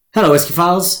Hello, Whiskey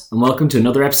Files, and welcome to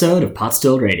another episode of Pot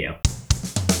Stilled Radio.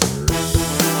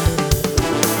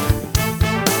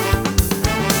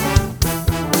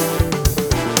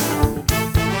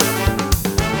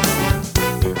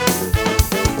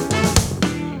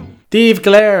 Daithí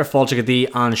Galéir fáilte go dtí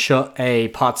an seo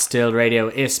é Pot Stilled Radio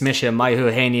is mise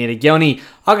maithú héine a gceonnaí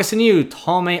agus iniu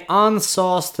tá mé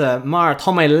ansásta mar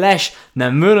tá mé leis na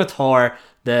múnatóir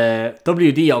the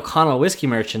WD O'Connell Whiskey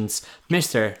Merchants,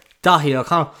 Mr. Daithí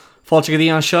O'Connell. Fáilte go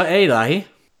dtí an seo é, Daithí?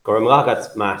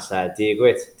 Gormlagat, Matt,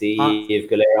 Daithí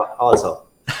Galéir also.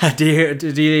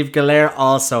 Daithí Galéir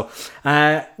also.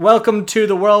 Welcome to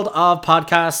the world of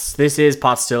podcasts. This is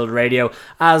Pot Stilled Radio.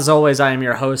 As always, I am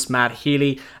your host, Matt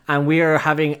Healy, and we are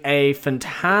having a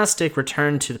fantastic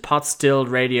return to the Pot Stilled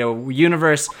Radio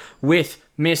universe with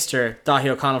Mr. Daithí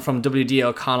O'Connell from WD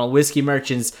O'Connell Whiskey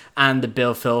Merchants and the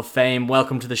Bill Phil fame.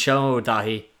 Welcome to the show,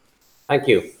 Daithí. Thank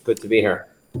you. Good to be here.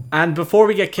 And before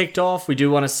we get kicked off, we do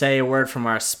want to say a word from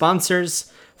our sponsors.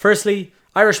 Firstly,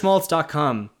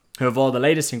 irishmalts.com, who have all the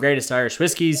latest and greatest Irish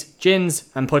whiskies, gins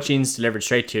and putcheons delivered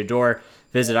straight to your door.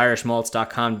 Visit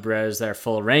irishmalts.com to browse their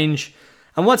full range.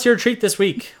 And what's your treat this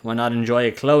week? Why not enjoy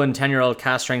a Clowen 10-year-old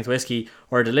cask-strength whiskey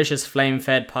or a delicious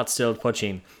flame-fed pot-stilled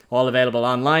putcheen? All available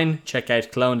online. Check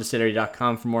out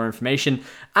clowndistillery.com for more information.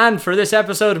 And for this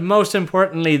episode, most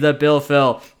importantly, the Bill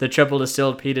Phil, the triple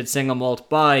distilled peated single malt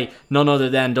by none other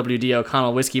than WD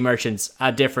O'Connell Whiskey Merchants,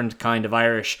 a different kind of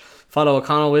Irish. Follow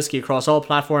O'Connell Whiskey across all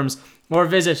platforms or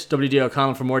visit WD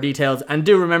O'Connell for more details. And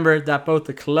do remember that both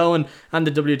the Cologne and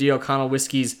the WD O'Connell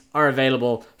whiskies are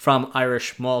available from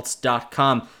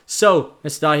irishmalts.com. So,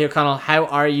 Mr. Daithí O'Connell, how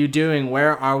are you doing?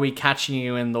 Where are we catching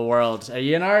you in the world? Are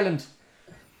you in Ireland?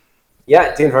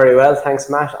 Yeah, doing very well. Thanks,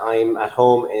 Matt. I'm at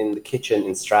home in the kitchen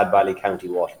in Stradbally, County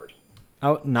Waterford.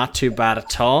 Oh, not too bad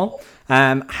at all.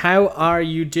 How are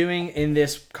you doing in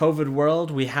this COVID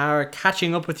world? We are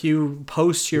catching up with you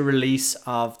post your release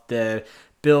of the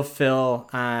Bill Phil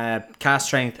cast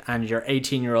strength and your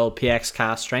 18-year-old PX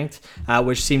cast strength,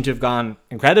 which seem to have gone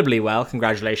incredibly well.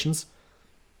 Congratulations.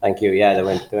 Thank you. Yeah, they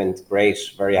went great.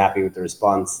 Very happy with the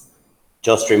response.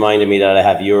 Just reminded me that I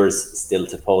have yours still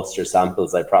to post your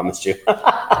samples, I promised you.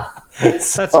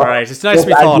 That's all right. It's nice to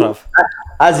be thought of.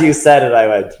 As you said it, I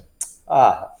went,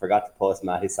 I forgot to post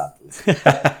Matty's samples.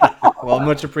 Well,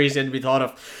 much appreciated to be thought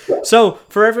of. So,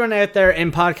 for everyone out there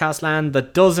in podcast land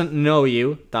that doesn't know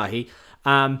you, Daithí,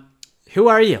 who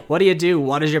are you? What do you do?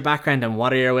 What is your background and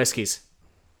what are your whiskies?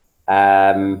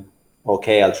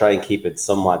 Okay, I'll try and keep it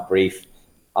somewhat brief.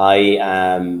 I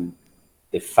am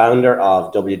the founder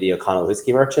of WD O'Connell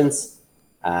Whiskey Merchants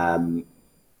and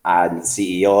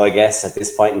CEO, I guess, at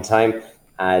this point in time.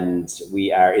 And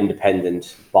we are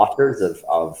independent bottlers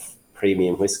of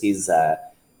premium whiskies,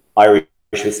 Irish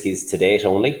whiskies to date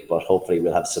only, but hopefully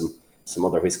we'll have some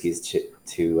other whiskies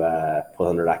to put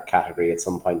under that category at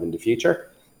some point in the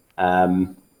future.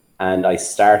 And I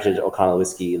started O'Connell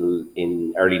Whiskey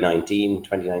in early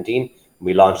 2019.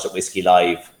 We launched at Whiskey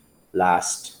Live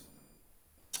last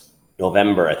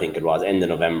November, I think it was, end of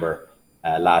November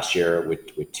last year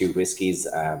with two whiskies,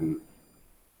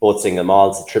 both single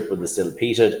malts, triple distilled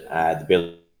peated, the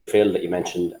Bill Phil that you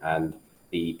mentioned, and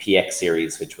the PX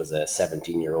series, which was a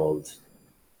 17-year-old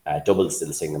double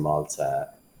distilled single malt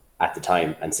at the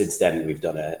time. And since then, we've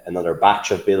done another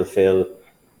batch of Bill Phil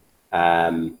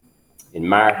in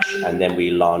March, and then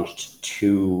we launched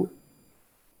two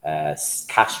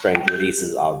cask strength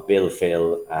releases of Bill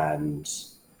Phil and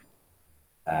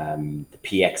the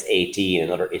PX 18,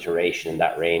 another iteration in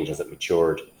that range as it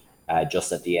matured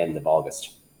just at the end of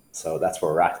August. So that's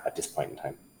where we're at this point in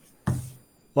time.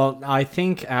 Well, I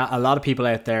think a lot of people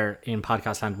out there in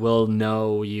podcast land will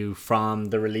know you from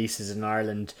the releases in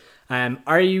Ireland.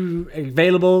 Are you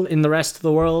available in the rest of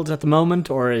the world at the moment,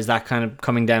 or is that kind of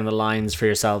coming down the lines for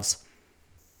yourselves?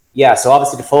 Yeah, so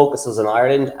obviously the focus was in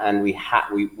Ireland, and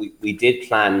we did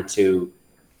plan to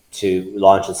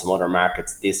launch in some other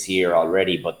markets this year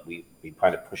already, but we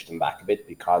kind of pushed them back a bit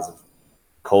because of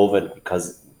COVID,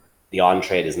 because the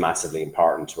on-trade is massively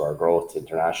important to our growth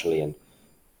internationally, and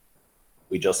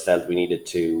we just felt we needed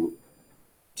to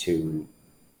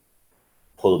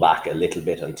pull back a little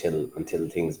bit until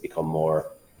things become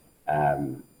more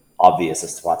obvious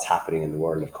as to what's happening in the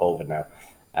world of COVID now,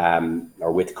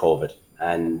 or with COVID.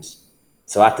 And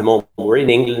so at the moment, we're in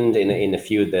England in a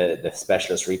few of the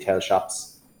specialist retail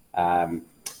shops,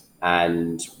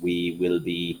 and we will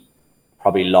be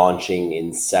probably launching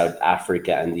in South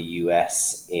Africa and the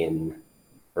US in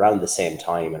around the same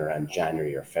time, in around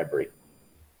January or February.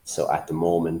 So at the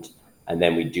moment, and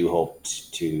then we do hope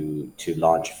to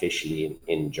launch officially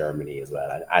in Germany as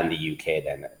well, and the UK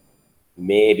then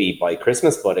maybe by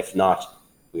Christmas, but if not,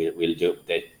 we'll do.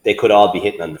 They could all be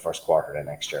hitting on the first quarter of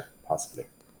next year, possibly.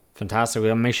 Fantastic.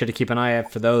 We'll make sure to keep an eye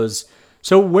out for those.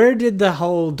 So where did the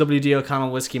whole WD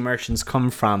O'Connell Whiskey Merchants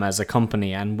come from as a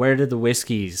company, and where did the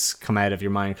whiskies come out of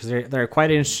your mind? Because they're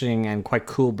quite interesting and quite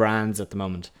cool brands at the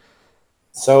moment.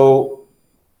 So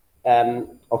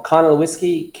O'Connell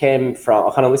Whiskey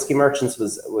Merchants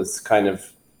was kind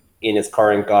of in its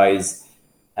current guise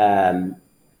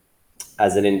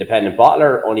as an independent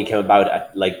bottler, only came about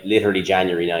at like literally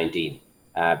January 19.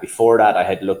 Before that, I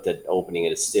had looked at opening a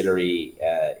distillery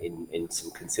in some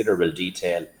considerable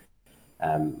detail.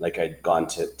 Like I'd gone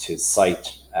to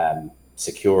site,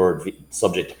 secured,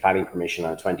 subject to planning permission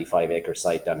on a 25-acre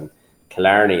site down in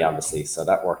Killarney, obviously. So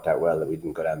that worked out well that we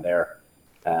didn't go down there,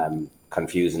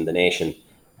 confusing the nation.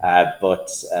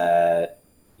 But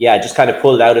yeah, just kind of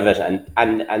pulled out of it.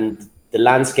 And the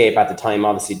landscape at the time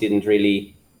obviously didn't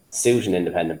really suit an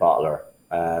independent bottler.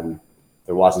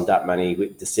 There wasn't that many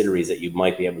distilleries that you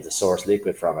might be able to source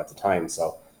liquid from at the time.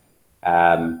 So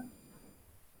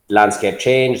landscape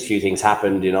changed, a few things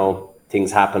happened,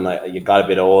 things happen. You got a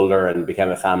bit older and became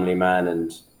a family man,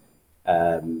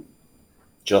 and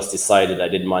just decided I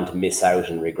didn't want to miss out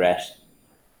and regret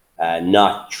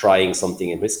not trying something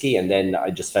in whiskey. And then I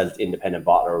just felt independent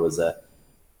bottler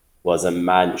was a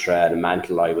mantra and a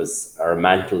mantle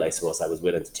I suppose I was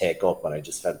willing to take up, and I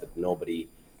just felt that nobody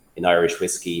in Irish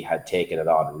whiskey had taken it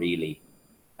on really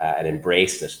and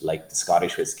embraced it like the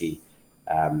Scottish whiskey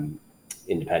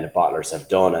independent bottlers have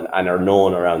done and are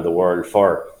known around the world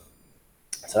for.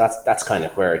 So that's kind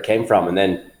of where it came from. And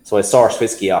then so I sourced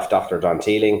whiskey off Dr. Don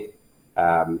Teeling,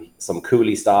 some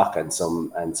Cooley stock and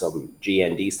some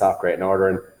GND stock, Great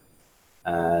Northern,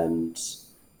 and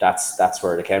that's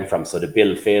where it came from. So the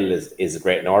bill fill is a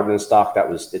Great Northern stock.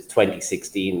 It's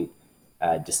 2016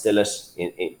 distillate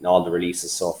in all the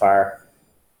releases so far.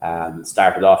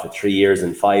 Started off at 3 years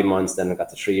and 5 months, then I got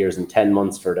to 3 years and 10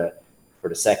 months for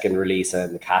the second release,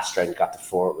 and the cask strength got to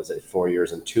 4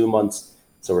 years and 2 months.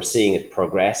 So we're seeing it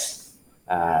progress.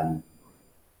 And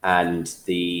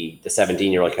the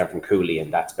 17-year-old came from Cooley,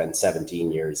 and that's been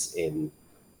 17 years in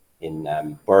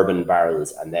bourbon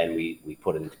barrels, and then we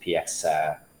put it into PX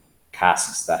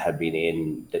casks that had been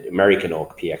in the American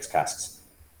oak PX casks,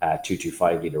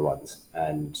 225 litre ones,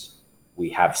 and we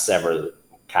have several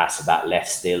casks of that left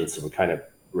still, so we kind of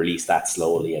release that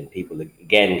slowly, and people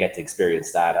again get to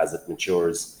experience that as it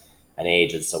matures and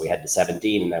ages. So we had the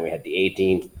 17, and then we had the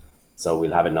 18, so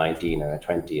we'll have a 19 and a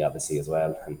 20 obviously as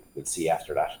well, and we'll see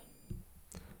after that.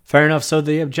 Fair enough. So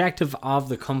the objective of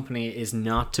the company is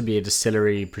not to be a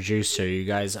distillery producer. You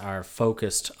guys are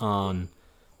focused on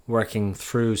working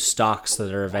through stocks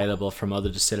that are available from other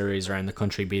distilleries around the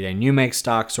country, be they new make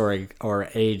stocks or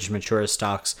aged mature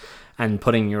stocks, and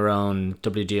putting your own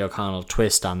WD O'Connell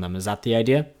twist on them. Is that the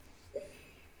idea?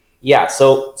 Yeah.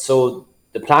 So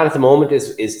the plan at the moment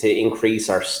is to increase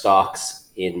our stocks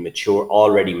in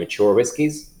already mature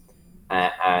whiskies,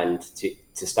 and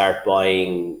to start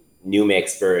buying new make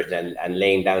spirit and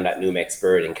laying down that new make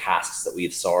spirit in casks that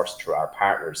we've sourced through our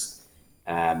partners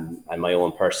and my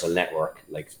own personal network,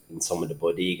 like in some of the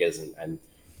bodegas and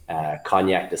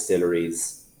cognac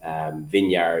distilleries,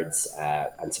 vineyards,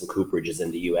 and some cooperages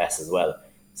in the US as well.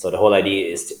 So the whole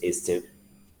idea is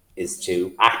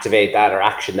to activate that or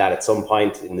action that at some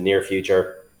point in the near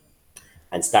future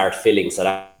and start filling, so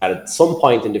that at some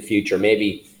point in the future,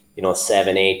 maybe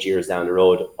 7-8 years down the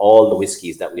road, all the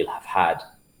whiskies that we'll have had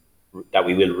that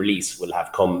we will release will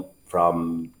have come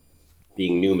from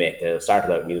being new make. They'll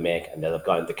started out new make, and they'll have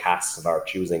gone into casks of our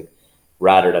choosing,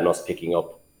 rather than us picking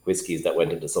up whiskies that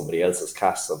went into somebody else's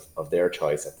casks of their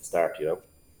choice at the start.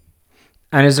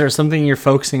 And is there something you're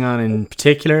focusing on in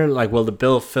particular? Like, will the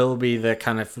bill fill be the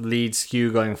kind of lead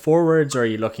skew going forwards, or are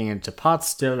you looking into pot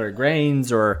still or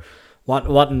grains, or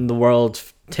what in the world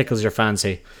tickles your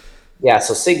fancy? Yeah,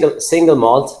 so single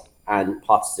malt and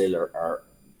pot still are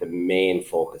the main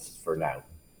focus for now.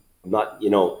 I'm not,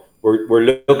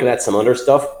 we're looking at some other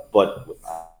stuff, but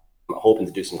I'm hoping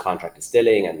to do some contract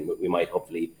distilling, and we might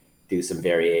hopefully do some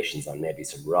variations on maybe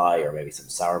some rye or maybe some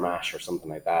sour mash or something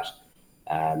like that.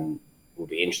 Would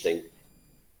be interesting.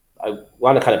 I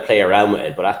want to kind of play around with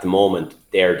it, but at the moment,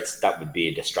 that would be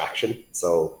a distraction.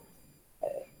 So,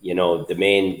 the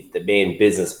main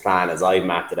business plan, as I've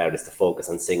mapped it out, is to focus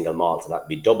on single malt. So that would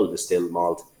be double distilled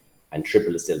malt and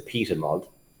triple distilled peated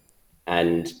malt.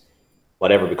 And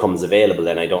whatever becomes available,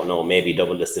 then I don't know, maybe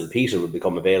double distilled peated will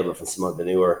become available from some of the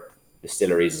newer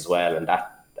distilleries as well. And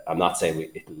that, I'm not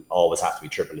saying it'll always have to be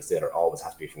triple distilled or always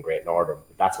have to be from Great Northern,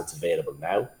 but that's what's available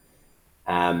now.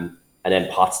 And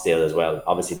then pot still as well.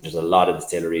 Obviously, there's a lot of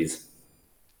distilleries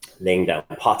laying down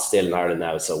pot still in Ireland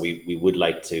now. So we would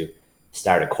like to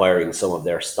start acquiring some of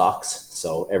their stocks.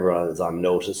 So everyone is on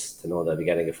notice to know they'll be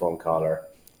getting a phone call or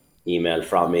email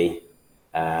from me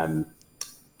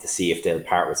to see if they'll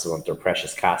part with some of their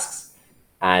precious casks.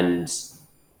 And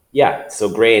yeah, so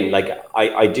grain, like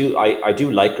I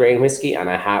do like grain whiskey, and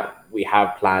we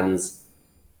have plans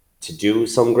to do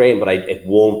some grain, but it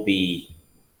won't be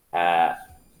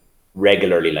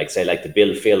regularly. Like say, like the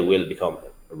bill fill will become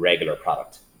a regular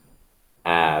product.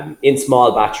 In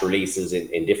small batch releases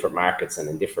in different markets and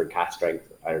in different cask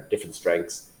strength or different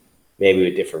strengths, maybe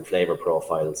with different flavor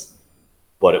profiles,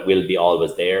 but it will be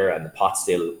always there. And the pot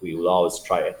still, we will always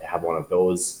try to have one of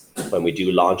those when we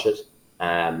do launch it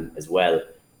as well.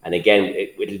 And again,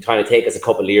 it'll kind of take us a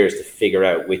couple of years to figure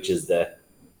out which is the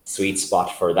sweet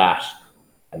spot for that.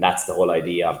 And that's the whole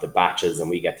idea of the batches, and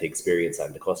we get to experience it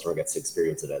and the customer gets to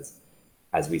experience it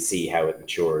as we see how it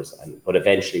matures. But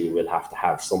eventually we will have to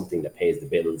have something that pays the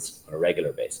bills on a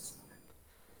regular basis.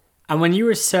 And when you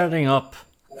were setting up,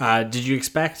 did you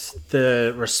expect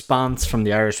the response from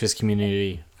the Irish whiskey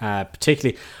community?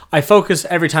 Particularly,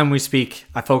 every time we speak,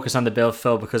 I focus on the bill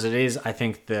fill because it is, I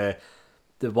think, the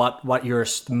what you're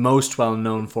most well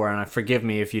known for, and forgive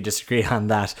me if you disagree on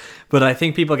that, but I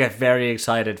think people get very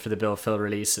excited for the bill fill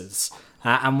releases.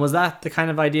 And was that the kind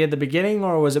of idea at the beginning,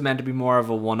 or was it meant to be more of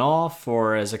a one-off,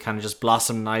 or has it kind of just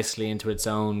blossomed nicely into its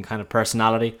own kind of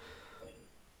personality?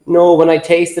 No, when I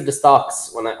tasted the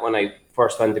stocks, when I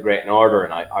first went to Great Order,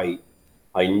 and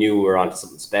I knew we were onto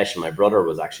something special. My brother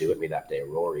was actually with me that day,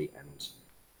 Rory, and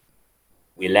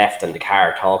we left in the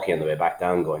car talking on the way back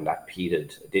down, going that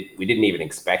peated. We didn't even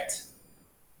expect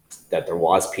that there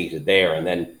was peated there, and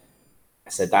then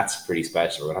I said that's pretty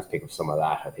special. We're gonna have to pick up some of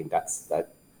that. I think that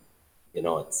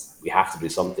we have to do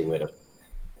something with it.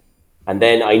 And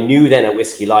then I knew then at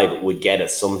Whiskey Live it would get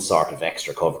us some sort of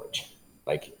extra coverage.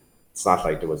 Like it's not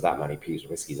like there was that many peated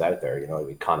whiskies out there,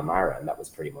 with Connemara, and that was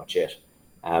pretty much it.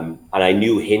 And I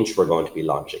knew Hinch were going to be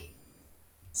launching,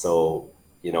 so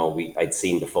I'd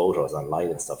seen the photos online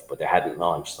and stuff, but they hadn't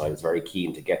launched. So I was very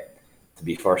keen to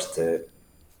be first to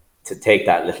take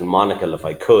that little monocle if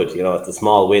I could. It's the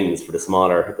small wins for the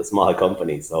small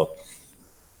companies. So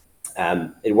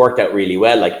it worked out really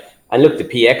well. And look, the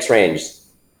PX range,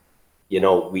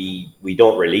 we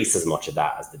don't release as much of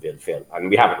that as the bill fill, and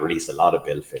we haven't released a lot of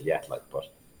bill fill yet. But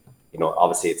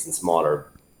obviously it's in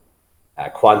smaller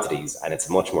quantities, and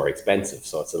it's much more expensive,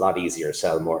 so it's a lot easier to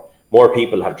sell. More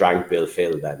people have drank bill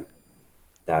fill than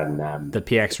the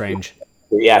PX range.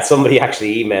 Yeah, somebody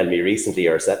actually emailed me recently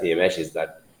or sent me a message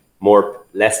that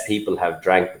less people have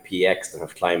drank the PX than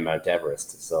have climbed Mount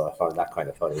Everest. So I found that kind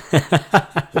of funny.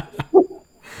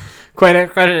 Quite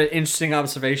an interesting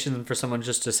observation for someone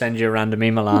just to send you a random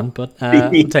email on, but we'll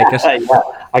take it. Yeah.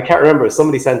 I can't remember.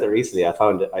 Somebody sent it recently. I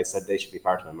found it. I said they should be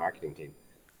part of my marketing team.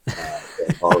 I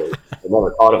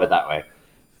never thought of it that way.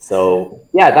 So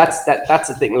yeah, that's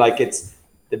the thing. Like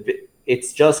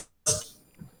it's just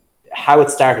how it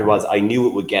started was I knew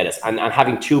it would get us, and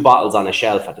having two bottles on a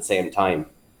shelf at the same time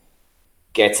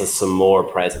gets us some more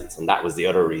presence, and that was the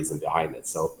other reason behind it.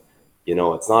 So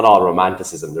it's not all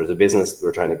romanticism. There's a business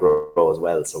we're trying to grow as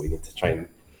well, so we need to try and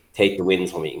take the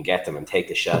wins when we can get them, and take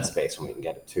the shelf space when we can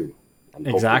get it too.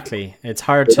 Exactly. It's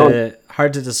hard to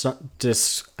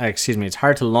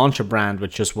launch a brand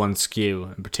with just one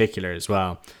SKU in particular as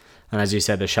well. And as you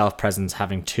said, the shelf presence,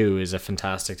 having two is a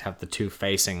fantastic to have the two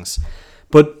facings.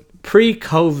 But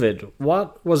pre-COVID,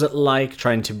 what was it like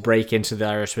trying to break into the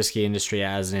Irish whiskey industry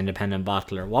as an independent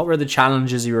bottler? What were the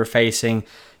challenges you were facing?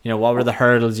 What were the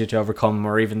hurdles you had to overcome,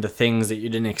 or even the things that you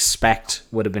didn't expect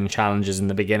would have been challenges in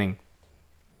the beginning?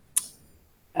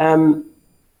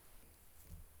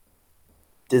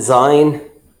 Design,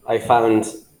 I found,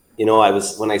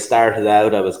 when I started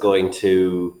out, I was going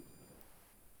to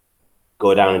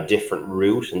go down a different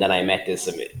route, and then I met this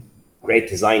great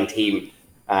design team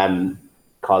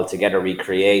called Together We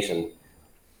Create, and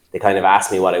they kind of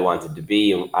asked me what I wanted to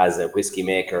be as a whiskey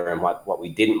maker and what we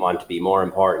didn't want to be, more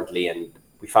importantly, and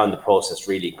we found the process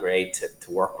really great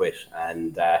to work with,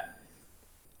 and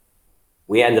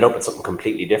we ended up with something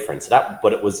completely different.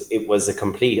 But it was a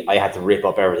complete. I had to rip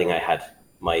up everything I had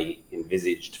my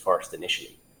envisaged first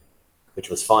initially, which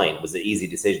was fine. It was an easy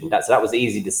decision. That was an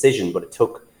easy decision, but it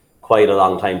took quite a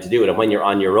long time to do it. And when you're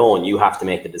on your own, you have to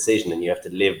make the decision, and you have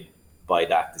to live by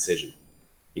that decision.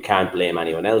 You can't blame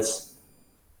anyone else.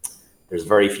 There's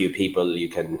very few people you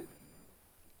can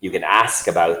ask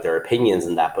about their opinions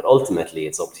and that, but ultimately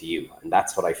it's up to you. And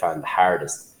that's what I found the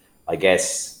hardest, I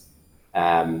guess.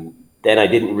 Then I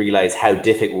didn't realize how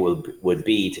difficult it would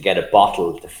be to get a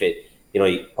bottle to fit.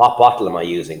 What bottle am I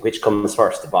using? Which comes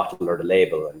first, the bottle or the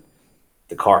label? And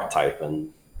the cork type,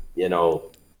 and you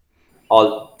know,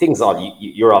 all things.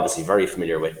 You're obviously very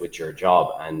familiar with your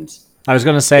job, and I was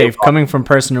going to they say, coming from a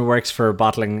person who works for a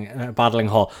bottling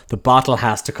hall, the bottle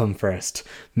has to come first.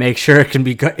 Make sure it can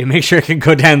make sure it can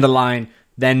go down the line,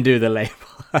 then do the label.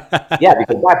 yeah,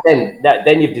 because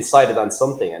then you've decided on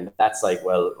something, and that's like,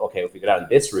 well, okay, if we go down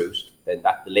this route, then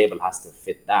that the label has to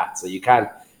fit that. So you can't.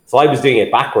 So I was doing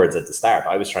it backwards at the start.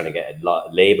 I was trying to get a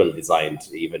label designed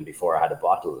even before I had a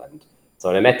bottle, and so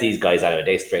when I met these guys, anyway,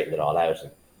 they straightened it all out.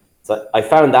 And so I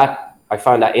found that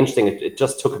interesting. It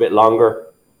just took a bit longer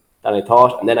than I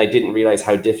thought, and then I didn't realize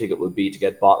how difficult it would be to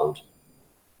get bottled.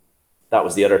 That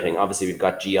was the other thing. Obviously, we've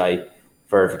got GI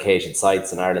verification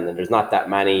sites in Ireland, and there's not that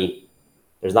many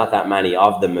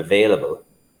of them available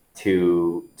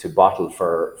to bottle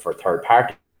for third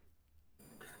party.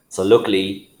 So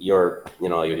luckily, your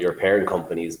parent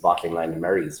company's bottling line in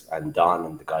Mary's, and Don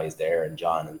and the guys there, and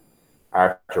John and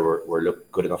Arthur were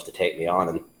good enough to take me on,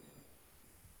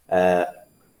 and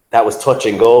that was touch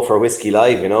and go for Whiskey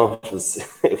Live. It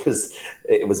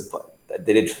was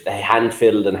they did hand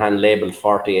filled and hand labeled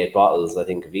 48 bottles, I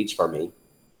think, of each for me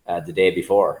the day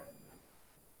before,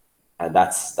 and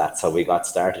that's how we got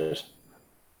started.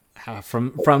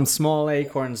 From small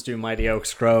acorns do mighty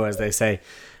oaks grow, as they say.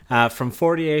 From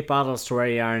 48 bottles to where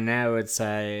you are now,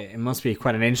 it must be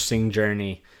quite an interesting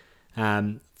journey.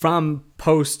 From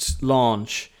post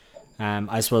launch,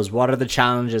 I suppose, what are the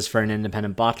challenges for an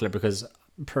independent bottler? Because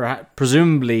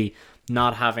presumably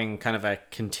not having kind of a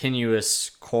continuous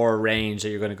core range that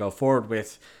you're going to go forward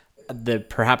with,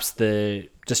 perhaps the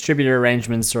distributor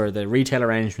arrangements or the retail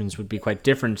arrangements would be quite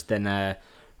different than a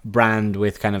brand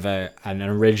with kind of an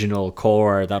original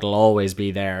core that'll always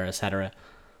be there, etc.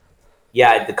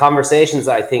 Yeah, the conversations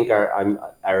I think are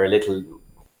a little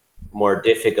more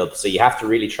difficult. So you have to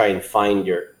really try and find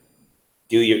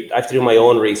I have to do my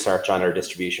own research on our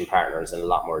distribution partners in a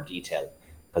lot more detail,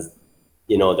 because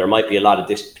there might be a lot of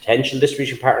potential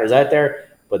distribution partners out there,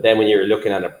 but then when you're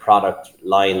looking at a product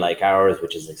line like ours,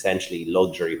 which is essentially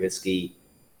luxury whiskey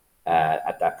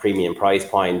at that premium price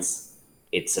points,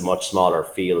 it's a much smaller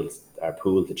field or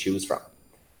pool to choose from.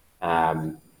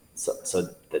 So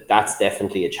that's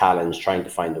definitely a challenge, trying to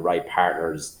find the right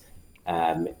partners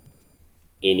in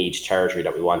each territory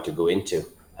that we want to go into.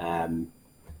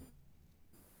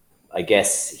 I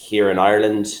guess here in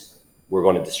Ireland, we're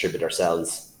going to distribute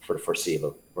ourselves for the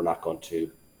foreseeable. We're not going to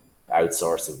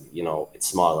outsource it. It's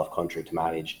small enough country to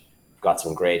manage. We've got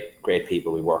some great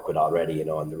people we work with already,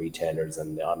 on the retailers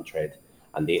and the on trade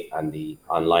and the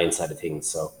online side of things.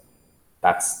 So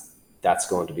that's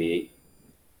going to be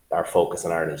our focus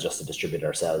in Ireland, is just to distribute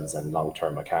ourselves, and long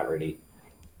term I can't really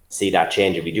see that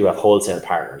changing. We do have wholesale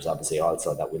partners obviously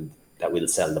also that will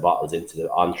sell the bottles into the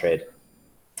on trade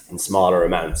in smaller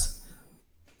amounts,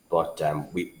 but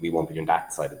we won't be doing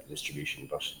that side of the distribution.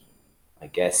 But I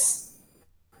guess,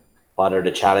 what are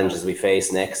the challenges we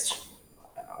face next?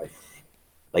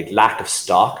 Like, lack of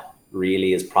stock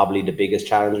really is probably the biggest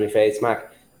challenge we face,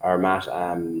 Matt.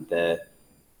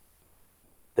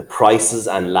 The prices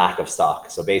and lack of stock.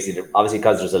 So basically, obviously,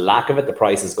 because there's a lack of it, the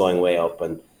price is going way up,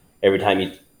 and every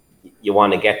time you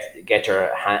want to get your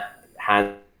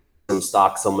hand some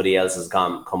stock, somebody else has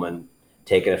come and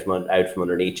taken it out from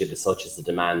underneath you. Such is the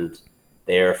demand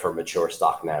there for mature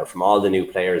stock now from all the new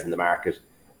players in the market.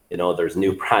 There's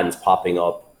new brands popping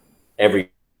up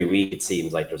every week. It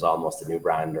seems like there's almost a new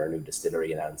brand or a new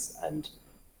distillery announced, and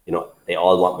they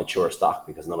all want mature stock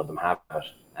because none of them have it,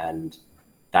 and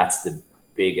that's the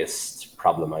biggest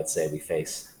problem I'd say we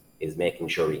face, is making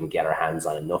sure we can get our hands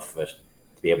on enough of it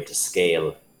to be able to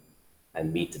scale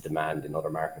and meet the demand in other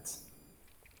markets.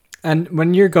 And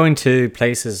when you're going to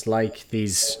places like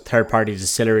these third-party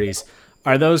distilleries,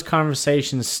 are those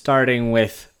conversations starting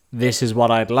with, this is what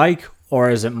I'd like, or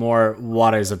is it more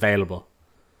what is available?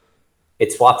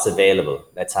 It's what's available.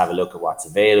 Let's have a look at what's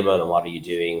available and what are you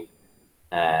doing,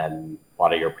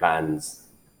 what are your plans,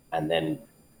 and then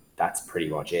that's pretty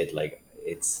much it. Like,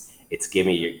 it's give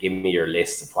me your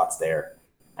list of what's there,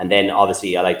 and then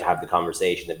obviously I like to have the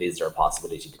conversation of, is there a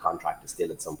possibility to contract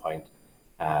distill at some point,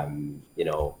 things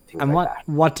and like that.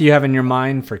 What do you have in your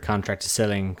mind for contract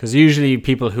distilling? Because usually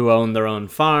people who own their own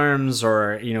farms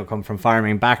or come from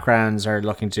farming backgrounds are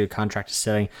looking to do contract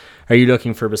distilling. Are you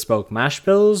looking for bespoke mash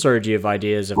bills, or do you have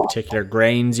ideas of particular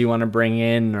grains you want to bring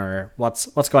in, or what's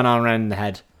going on around in the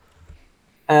head?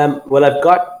 Well,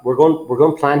 we're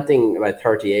going planting about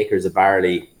 30 acres of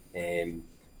barley in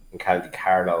County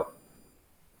Carlow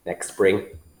next spring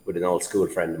with an old school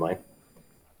friend of mine.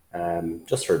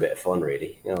 Just for a bit of fun,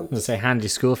 really. It's a handy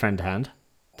school friend to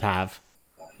have.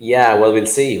 Yeah, well, we'll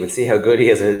see. We'll see how good he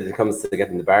is when it comes to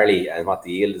getting the barley and what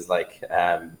the yield is like.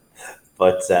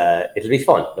 But it'll be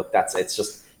fun. Look, that's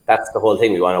the whole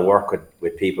thing. We want to work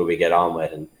with people we get on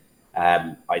with, and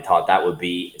I thought that would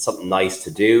be something nice to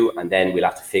do. And then we'll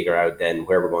have to figure out then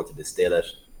where we're going to distill it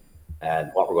and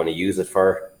what we're going to use it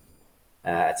for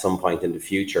at some point in the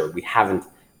future. We haven't,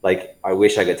 like, I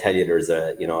wish I could tell you there's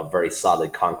a very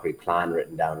solid concrete plan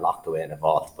written down, locked away in a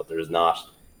vault, but there's not.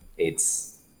 It's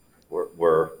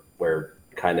we're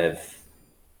kind of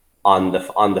on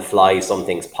the fly. Some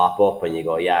things pop up and you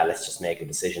go, yeah, let's just make a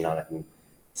decision on it and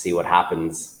see what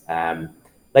happens.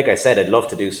 Like I said, I'd love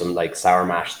to do some like sour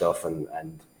mash stuff and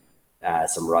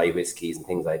some rye whiskies and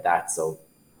things like that. So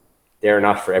they're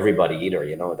not for everybody either.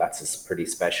 That's a pretty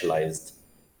specialized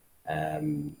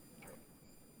um,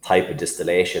 type of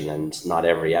distillation, and not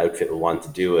every outfit will want to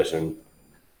do it and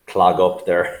clog up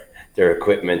their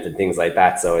equipment and things like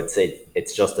that. So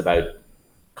it's just about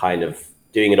kind of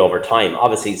doing it over time.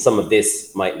 Obviously, some of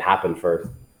this mightn't happen for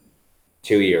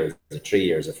 2 years, or 3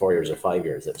 years, or 4 years, or 5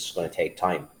 years. It's just going to take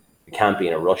time. We can't be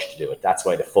in a rush to do it. That's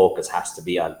why the focus has to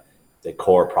be on the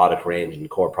core product range and the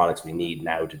core products we need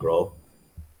now to grow.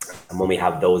 And when we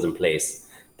have those in place,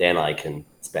 then I can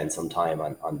spend some time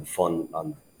on the fun,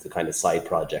 on the kind of side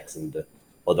projects and the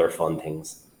other fun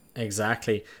things.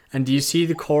 Exactly. And do you see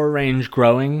the core range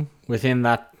growing within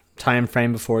that time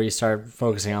frame before you start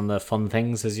focusing on the fun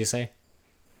things, as you say?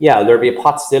 Yeah, there'll be a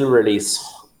pot still release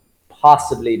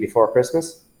possibly before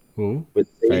Christmas. Ooh, With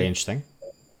very me. interesting.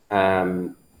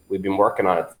 We've been working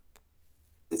on it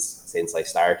since I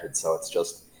started, so it's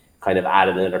just kind of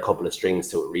added another couple of strings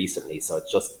to it recently. So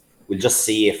it's just we'll just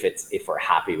see if we're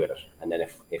happy with it, and then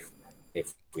if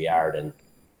we are, then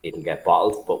it'll get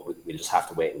bottled. But we'll just have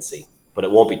to wait and see. But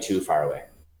it won't be too far away.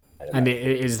 And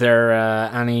is there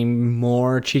any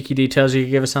more cheeky details you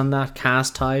could give us on that?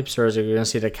 Cast types, or is it going to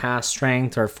see the cast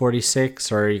strength, or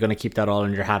 46, or are you going to keep that all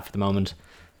in your hat for the moment?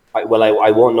 I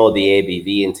won't know the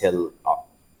ABV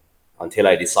until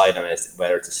I decide on it,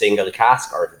 whether it's a single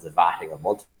cask or if it's a vatting of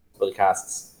multiple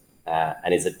casks.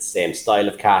 And is it the same style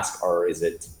of cask, or is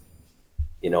it,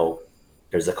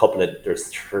 there's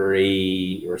there's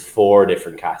four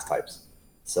different cask types.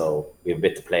 So we have a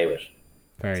bit to play with.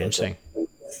 Very So interesting.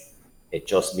 it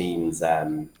just means,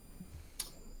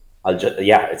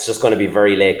 it's just going to be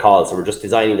very late call. So we're just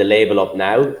designing the label up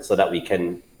now so that we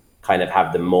can kind of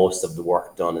have the most of the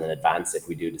work done in advance if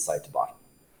we do decide to bottle.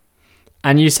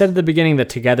 And you said at the beginning that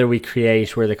Together We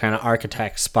Create were the kind of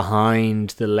architects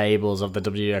behind the labels of the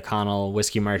W. O'Connell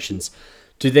whiskey merchants.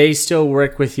 Do they still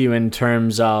work with you in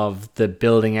terms of the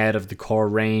building out of the core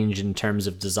range in terms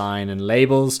of design and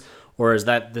labels? Or is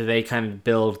that do they kind of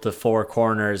build the four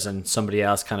corners and somebody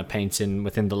else kind of paints in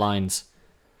within the lines?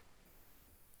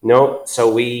 No,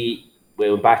 so we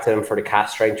went back to them for the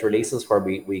cast strength releases where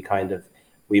we made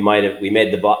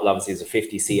the bottle, obviously it's a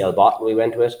 50 cl bottle we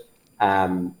went with,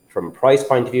 from a price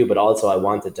point of view, but also I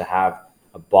wanted to have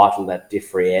a bottle that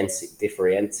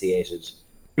differentiated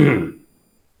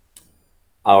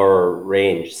our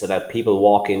range so that people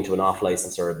walk into an off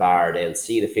license or a bar, they'll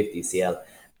see the 50 cl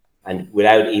and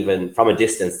without even from a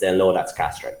distance, they'll know that's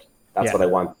cast strength. That's Yeah. what I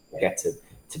want to get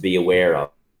to be aware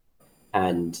of.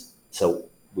 And so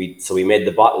we made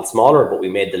the bottle smaller, but we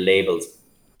made the labels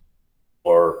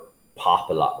or pop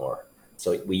a lot more.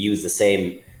 So we use the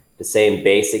same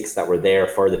basics that were there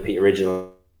for the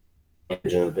original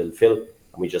Bill Phil,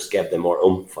 and we just gave them more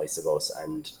oomph, I suppose.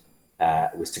 And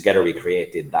it was Together We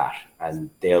created that, and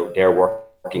they're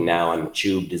working now on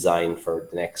tube design for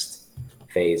the next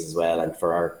phase as well, and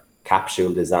for our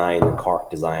capsule design and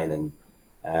cork design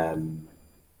and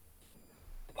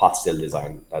pot still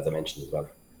design, as I mentioned as well.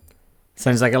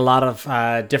 Sounds like a lot of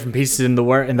different pieces in the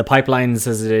pipelines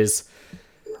as it is.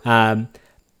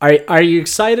 Are you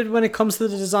excited when it comes to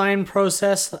the design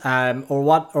process, or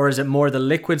what, or is it more the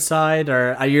liquid side,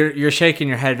 or are you're shaking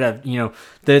your head at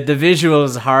the visual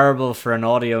is horrible for an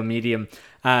audio medium,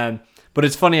 but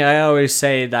it's funny. I always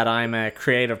say that I'm a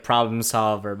creative problem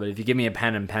solver, but if you give me a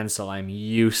pen and pencil, I'm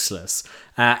useless.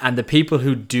 And the people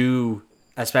who do,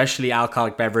 especially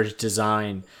alcoholic beverage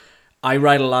design, I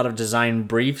write a lot of design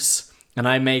briefs, and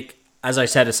I make, as I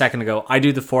said a second ago, I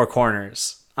do the four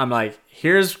corners. I'm like,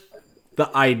 here's the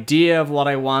idea of what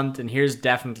I want, and here's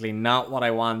definitely not what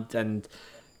I want, and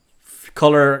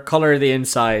color the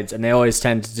insides, and they always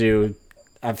tend to do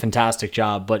a fantastic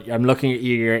job. But I'm looking at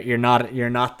you. You're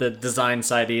not the design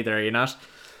side either. You're not.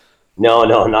 No,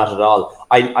 not at all.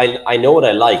 I know what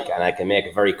I like, and I can make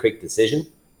a very quick decision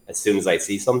as soon as I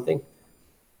see something.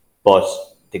 But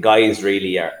the guys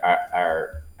really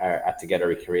are at Together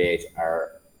We Create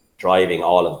are driving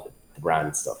all of the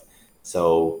brand stuff.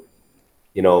 So,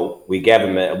 we gave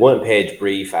him a one-page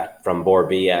brief from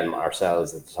Borbia and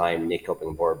ourselves at the time, Nick up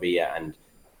in Borbia, and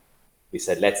we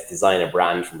said, let's design a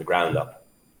brand from the ground up,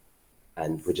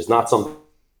 and which is not something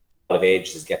a lot of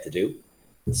agencies get to do.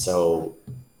 So,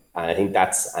 and I think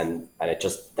and it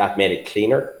just, that made it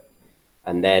cleaner.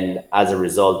 And then as a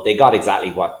result, they got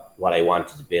exactly what I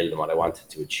wanted to build and what I wanted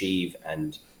to achieve.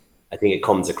 And I think it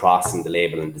comes across in the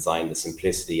label and design, the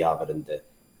simplicity of it, and the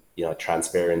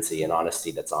transparency and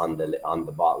honesty that's on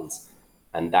the bottles.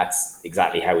 And that's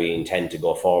exactly how we intend to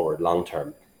go forward long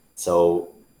term. So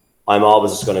I'm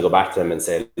always just going to go back to them and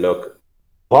say, look,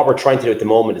 what we're trying to do at the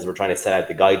moment is we're trying to set out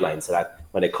the guidelines so that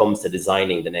when it comes to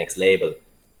designing the next label,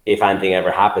 if anything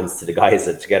ever happens to the guys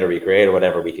that Together We Create or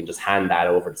whatever, we can just hand that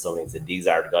over to somebody and say, these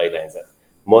are the guidelines that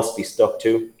must be stuck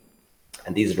to,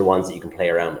 and these are the ones that you can play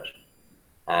around with,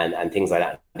 and things like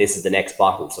that. This is the next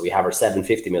bottle. So we have our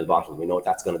 750ml bottle. We know what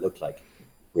that's going to look like.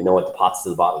 We know what the pot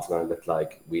still bottle is going to look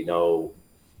like. We know,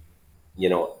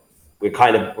 we're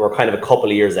kind of a couple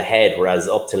of years ahead, whereas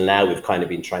up till now we've kind of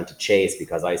been trying to chase,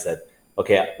 because I said,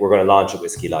 okay, we're going to launch a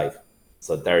Whiskey Live.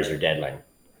 So there's your deadline.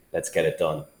 Let's get it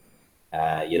done.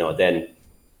 Then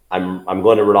I'm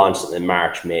going to relaunch it in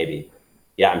March, maybe.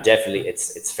 Yeah, I'm definitely,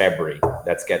 it's February.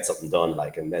 Let's get something done.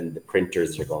 And then the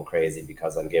printers are going crazy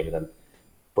because I'm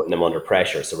putting them under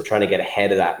pressure. So we're trying to get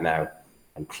ahead of that now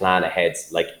and plan ahead,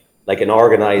 like an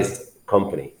organized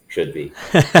company should be.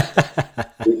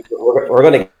 we're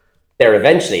going to get there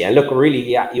eventually. And look, really,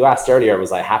 you asked earlier,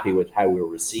 was I happy with how we were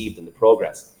received and the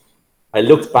progress? I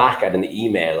looked back at an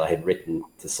email I had written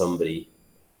to somebody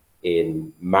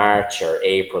in March or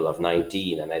April of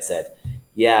 19, and I said,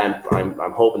 yeah,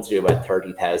 I'm hoping to do about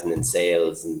 30,000 in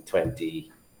sales in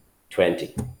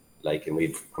 2020, and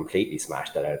we've completely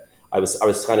smashed that out. I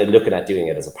was kind of looking at doing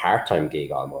it as a part-time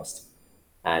gig almost,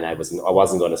 and I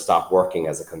wasn't going to stop working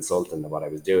as a consultant in what I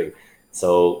was doing.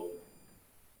 So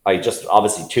I just,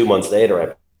 obviously 2 months later, I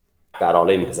put that all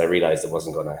in because I realized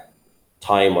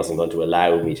time wasn't going to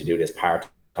allow me to do this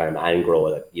part-time and grow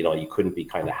it. You couldn't be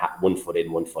kind of 1 foot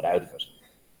in, 1 foot out of it.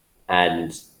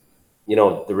 And,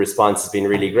 the response has been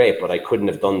really great, but I couldn't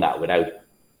have done that without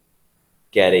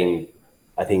getting,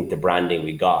 I think, the branding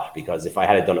we got, because if I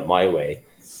had done it my way,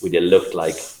 we'd have looked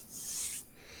like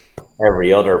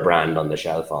every other brand on the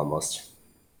shelf almost.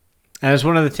 And it's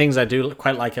one of the things I do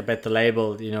quite like about the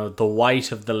label. The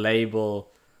white of the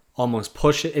label almost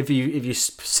push it. If you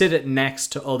sit it next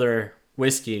to other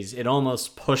whiskies, it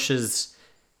almost pushes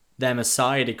them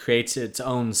aside. It creates its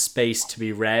own space to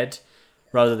be read,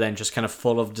 rather than just kind of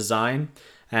full of design.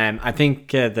 I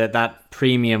think that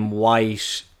premium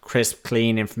white, crisp,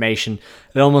 clean information,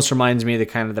 it almost reminds me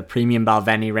of the premium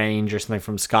Balvenie range or something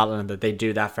from Scotland, that they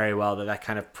do that very well, that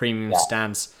kind of premium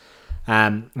stance.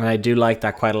 And I do like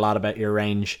that quite a lot about your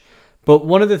range. But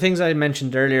one of the things I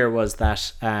mentioned earlier was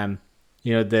that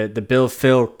the Bill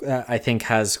Phil I think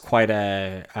has quite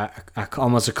a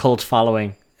almost a cult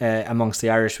following amongst the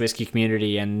Irish whiskey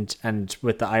community and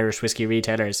with the Irish whiskey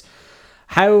retailers.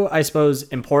 How, I suppose,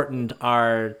 important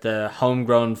are the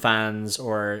homegrown fans,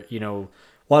 or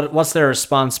what's their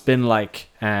response been like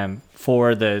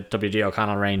for the WD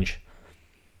O'Connell range?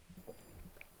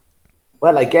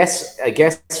 Well, I guess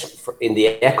in the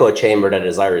echo chamber that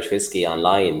is Irish whiskey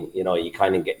online, you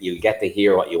kind of get to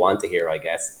hear what you want to hear. I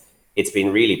guess it's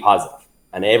been really positive,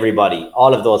 and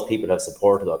all of those people have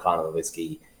supported O'Connell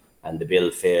whiskey and the Bill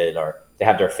Phil, or they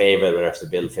have their favorite, whether it's the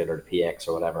Bill Phil or the PX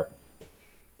or whatever.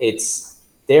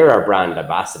 They're our brand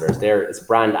ambassadors. It's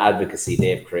brand advocacy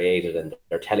they've created, and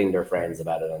they're telling their friends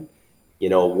about it. And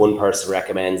one person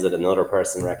recommends it, another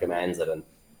person recommends it,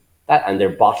 and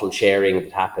their bottle sharing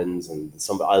that happens. And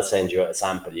I'll send you a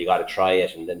sample, you got to try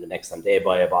it, and then the next time they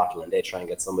buy a bottle and they try and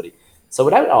get somebody. So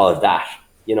without all of that,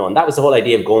 and that was the whole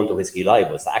idea of going to Whiskey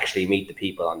Live, was to actually meet the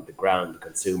people on the ground, the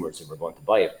consumers who were going to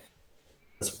buy it.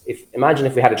 Imagine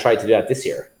if we had tried to do that this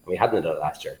year, and we hadn't done it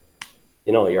last year.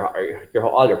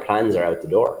 All your plans are out the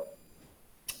door,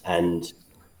 and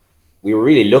we were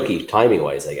really lucky timing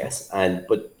wise, I guess.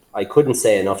 But I couldn't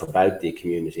say enough about the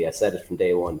community. I said it from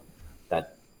day one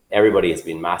that everybody has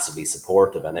been massively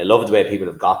supportive, and I love the way people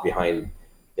have got behind.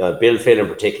 Bill Phil in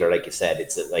particular, like you said,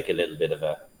 it's like a little bit of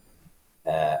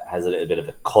has a little bit of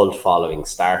a cult following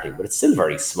starting, but it's still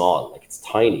very small. Like, it's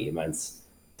tiny amounts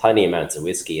of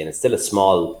whiskey, and it's still a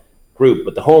small group,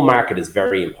 but the home market is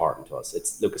very important to us.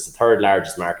 It's the third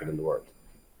largest market in the world,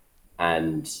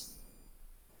 and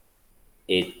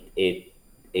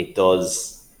it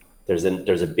does. There's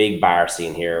a big bar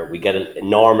scene here. We get in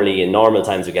normal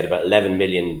times we get about 11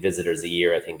 million visitors a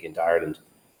year, I think, into Ireland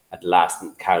at the last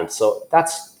count. So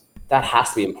that has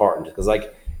to be important, because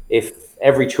if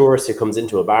every tourist who comes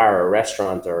into a bar or a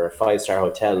restaurant or a 5-star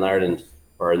hotel in Ireland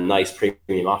or a nice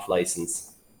premium off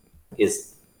license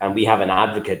is, and we have an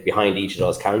advocate behind each of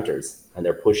those counters, and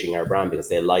they're pushing our brand because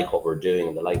they like what we're doing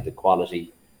and they like the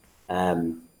quality,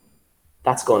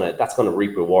 that's gonna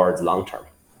reap rewards long term,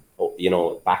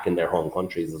 back in their home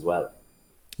countries as well.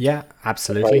 Yeah, Very,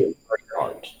 absolutely. very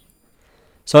important.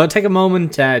 So I'll take a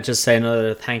moment to just say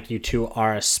another thank you to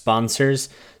our sponsors.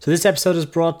 So this episode is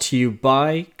brought to you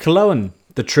by Cologne,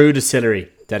 the true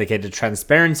distillery, dedicated to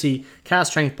transparency,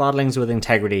 cast strength bottlings with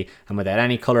integrity and without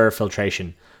any colour or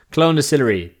filtration. Cologne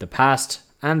Distillery, the past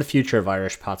and the future of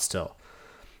Irish pot still.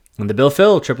 And the Bill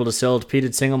Phil, triple distilled,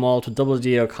 peated single malt with double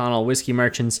D O'Connell whiskey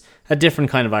merchants, a different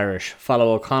kind of Irish.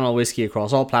 Follow O'Connell whiskey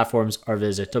across all platforms or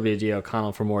visit WD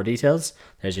O'Connell for more details.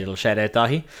 There's your little shout out,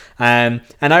 Daithí. And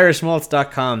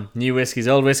irishmalts.com, new whiskies,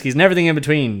 old whiskies, and everything in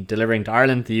between, delivering to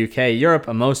Ireland, the UK, Europe,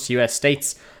 and most US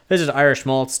states. Visit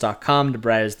irishmalts.com to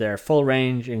browse their full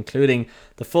range, including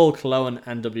the full Cologne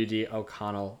and WD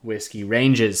O'Connell whiskey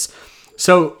ranges.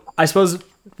 So I suppose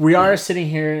we are sitting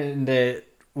here in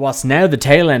what's now the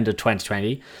tail end of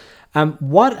 2020.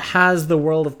 What has the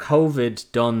world of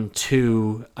COVID done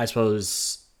to, I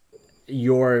suppose,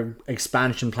 your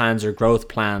expansion plans or growth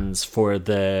plans for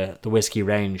the whiskey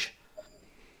range?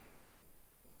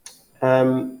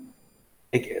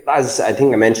 As I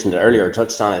think I mentioned it earlier,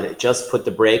 touched on it. It just put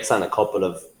the brakes on a couple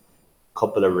of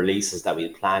releases that we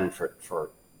planned for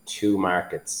two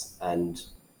markets, and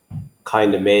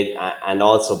kind of made, and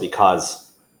also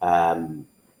because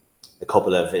a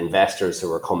couple of investors who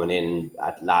were coming in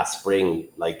at last spring,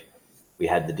 like we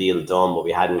had the deal done, but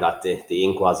we hadn't got the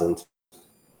ink wasn't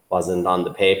on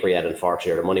the paper yet,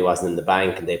 unfortunately, or the money wasn't in the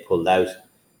bank, and they pulled out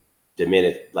the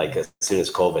minute, like as soon as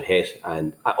COVID hit.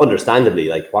 And understandably,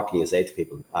 like, what can you say to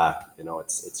people?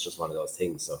 It's just one of those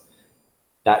things. So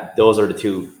those are the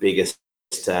two biggest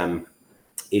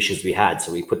issues we had.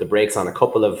 So we put the brakes on a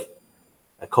couple of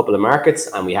markets,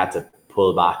 and we had to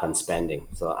pull back on spending,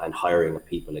 and hiring of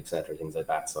people, etc., things like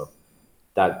that. So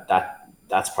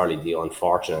that's probably the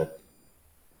unfortunate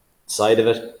side of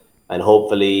it. And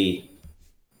hopefully,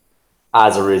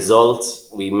 as a result,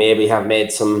 we maybe have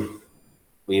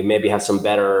some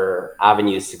better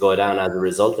avenues to go down as a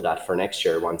result of that for next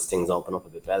year, once things open up a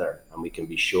bit better and we can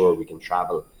be sure we can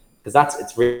travel. Because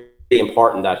it's really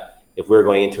important that if we're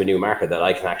going into a new market, that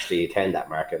I can actually attend that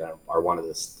market, or one of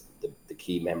the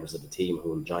key members of the team who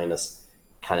will join us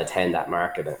can attend that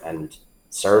market and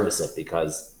service it,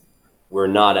 because we're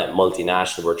not a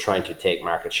multinational. We're trying to take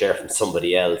market share from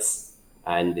somebody else,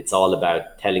 and it's all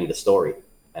about telling the story.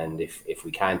 And if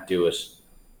we can't do it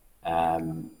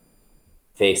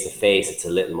face to face, it's a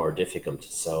little more difficult.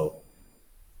 So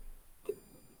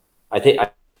I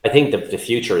think the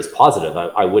future is positive.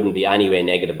 I wouldn't be any way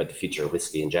negative about the future of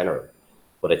whiskey in general,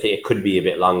 but I think it could be a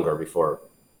bit longer before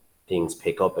things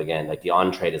pick up again. Like, the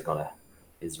on-trade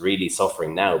is really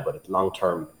suffering now, but at long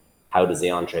term, how does the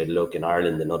on-trade look in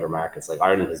Ireland and other markets? Like,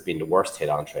 Ireland has been the worst hit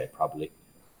on-trade, probably.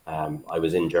 I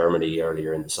was in Germany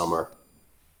earlier in the summer,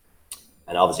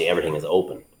 and obviously everything is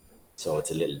open, so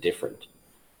it's a little different.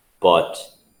 But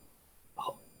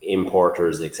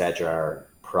importers, etc., are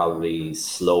probably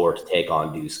slower to take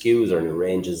on new SKUs or new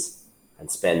ranges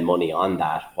and spend money on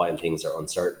that while things are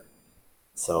uncertain.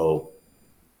 So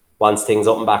once things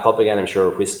open back up again, I'm sure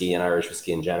whiskey and Irish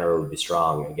whiskey in general will be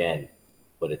strong again.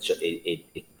 But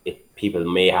people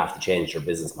may have to change their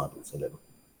business models a little.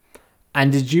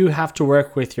 And did you have to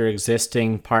work with your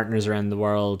existing partners around the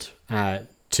world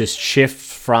to shift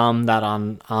from that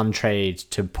on trade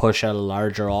to push a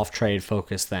larger off trade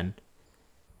focus then?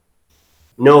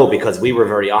 No, because we were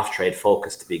very off trade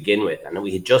focused to begin with, and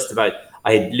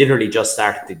I had literally just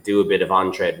started to do a bit of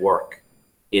on trade work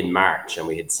in March, and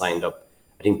we had signed up.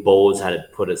 I think Bose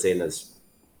had put us in as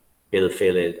Bill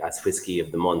Phil as Whiskey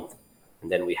of the Month.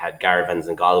 And then we had Garvan's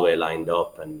in Galway lined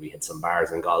up, and we had some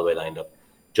bars in Galway lined up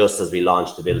just as we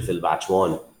launched the Bill Phil Batch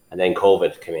 1. And then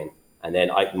COVID came in. And then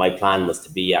my plan was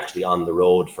to be actually on the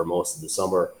road for most of the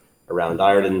summer around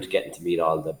Ireland, getting to meet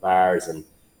all the bars and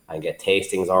get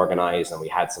tastings organised. And we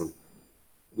had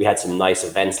some nice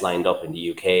events lined up in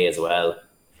the UK as well,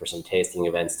 for some tasting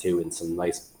events too, in some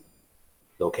nice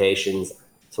locations.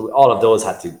 So all of those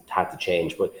had to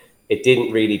change, but it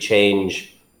didn't really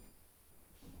change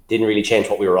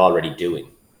what we were already doing.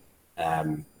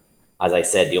 As I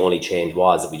said, the only change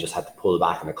was that we just had to pull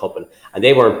back on a couple, and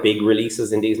they weren't big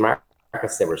releases in these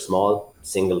markets. They were small,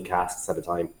 single casks at a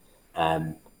time.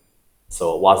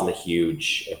 So it wasn't a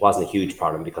huge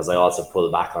problem, because I also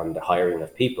pulled back on the hiring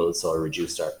of people. So I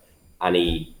reduced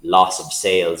any loss of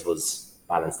sales was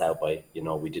balanced out by,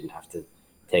 we didn't have to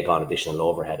take on additional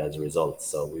overhead as a result.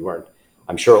 So we weren't.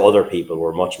 I'm sure other people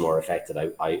were much more affected.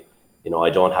 I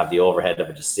don't have the overhead of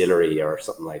a distillery or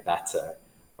something like that,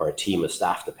 or a team of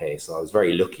staff to pay. So I was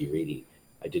very lucky, really.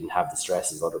 I didn't have the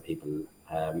stresses other people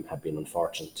have been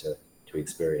unfortunate to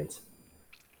experience.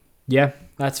 Yeah,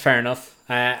 that's fair enough.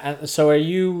 So are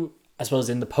you, I suppose,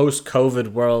 in the post-COVID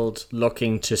world,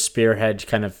 looking to spearhead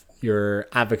kind of your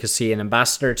advocacy and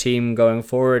ambassador team going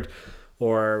forward,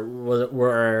 or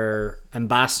were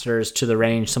ambassadors to the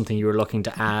range something you were looking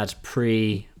to add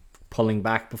pre pulling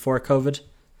back before COVID?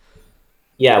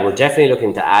 Yeah, we're definitely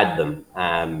looking to add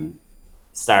them,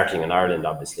 starting in Ireland,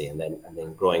 obviously, and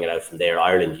then growing it out from there,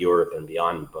 Ireland, Europe, and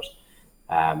beyond. But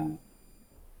um,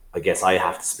 I guess I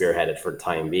have to spearhead it for the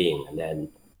time being, and then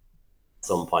at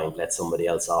some point let somebody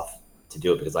else off to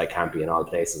do it because I can't be in all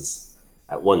places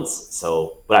at once.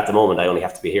 So, but at the moment, I only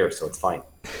have to be here, so it's fine.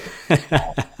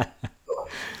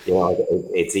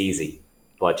 It's easy.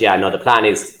 But yeah, no, the plan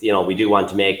is, we do want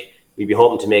to make, we'd be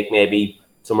hoping to make maybe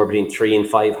somewhere between 3 and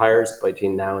 5 hires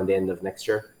between now and the end of next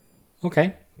year.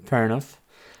 Okay, fair enough.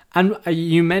 And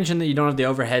you mentioned that you don't have the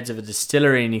overheads of a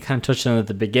distillery, and you kind of touched on it at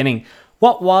the beginning.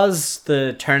 What was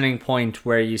the turning point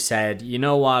where you said, you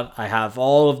know what, I have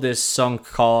all of this sunk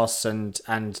costs and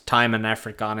time and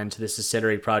effort gone into this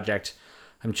distillery project.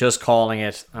 I'm just calling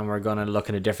it, and we're going to look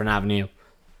at a different avenue.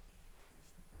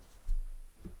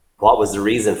 What was the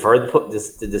reason for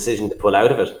the decision to pull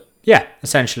out of it? Yeah,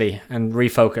 essentially, and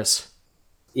refocus.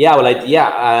 Yeah,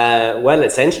 well,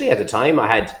 essentially at the time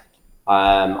I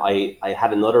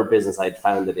had another business I'd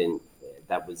founded in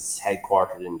that was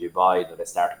headquartered in Dubai that I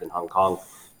started in Hong Kong,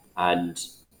 and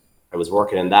I was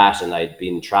working in that, and I'd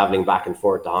been traveling back and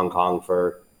forth to Hong Kong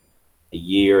for a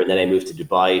year, and then I moved to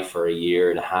Dubai for a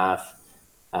year and a half,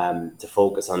 to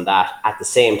focus on that. At the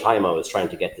same time, I was trying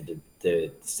to get the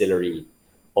distillery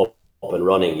up and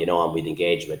running, and we'd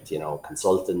engage with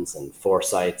consultants and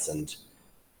foresights and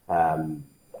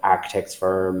architects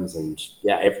firms, and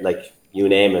yeah, like you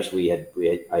name it,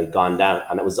 I'd gone down,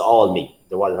 and it was all me.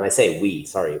 There was, when I say we,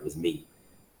 sorry, it was me,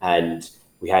 and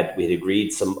we had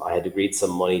agreed some. I had agreed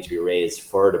some money to be raised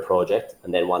for the project,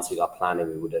 and then once we got planning,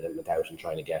 we would have went out and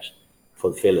trying to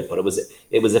fulfill it. But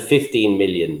it was a 15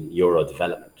 million euro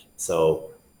development,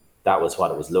 so that was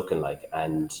what it was looking like,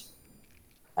 and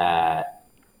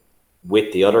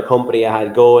with the other company I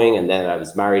had going, and then I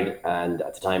was married, and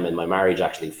at the time, and my marriage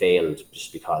actually failed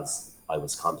just because I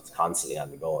was constantly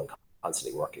on the go and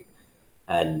constantly working,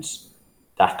 and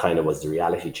that kind of was the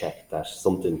reality check that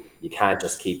something you can't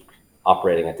just keep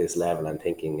operating at this level and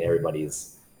thinking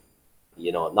everybody's,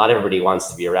 not everybody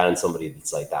wants to be around somebody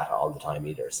that's like that all the time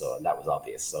either. So that was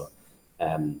obvious. So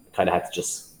kind of had to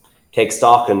just take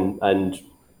stock and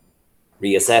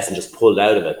reassess and just pulled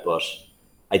out of it. But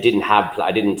I didn't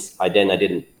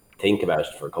think about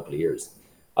it for a couple of years.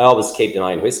 I always kept an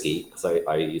eye on whiskey because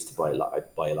I used to buy a lot. I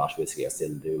buy a lot of whiskey. I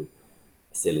still do.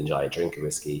 I still enjoy drinking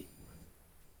whiskey.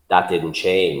 That didn't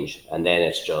change, and then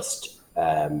it's just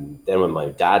then when my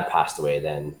dad passed away,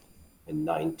 then in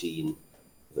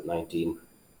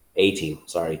 1918,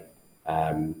 sorry,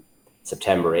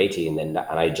 September 18, and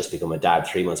I just become a dad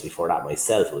 3 months before that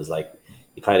myself. It was like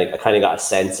I kind of got a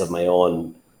sense of my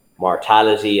own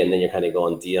mortality, and then you're kind of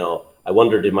going, I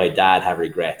wonder, did my dad have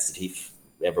regrets? Did he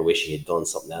ever wish he had done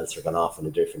something else or gone off in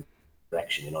a different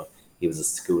direction? He was a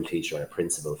school teacher and a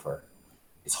principal for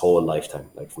his whole lifetime,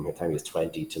 like from the time he was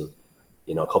 20 till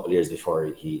a couple of years before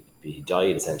he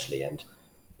died, essentially. And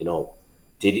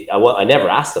did he, I never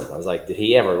asked him. I was like, did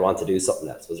he ever want to do something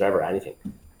else? Was there ever anything?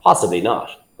 Possibly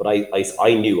not, but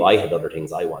I knew I had other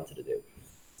things I wanted to do,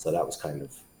 so that was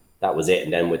it.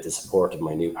 And then with the support of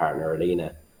my new partner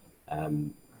Alina,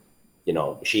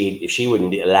 if she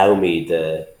wouldn't allow me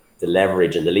the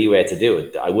leverage and the leeway to do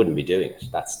it, I wouldn't be doing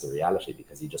it. That's the reality,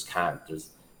 because you just can't.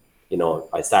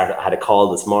 I had a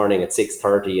call this morning at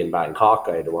 6:30 in Bangkok.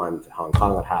 I had one to Hong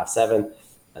Kong at 7:30,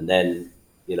 and then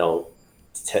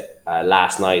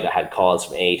last night I had calls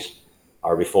from 8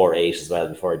 or before 8 as well.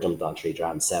 Before I jumped on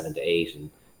 7 to 8, and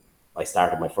I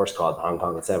started my first call to Hong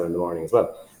Kong at 7 in the morning as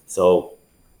well. So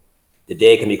the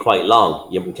day can be quite long.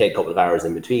 You can take a couple of hours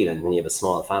in between, and when you have a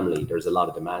small family, there's a lot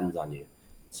of demands on you.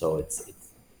 So it's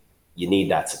you need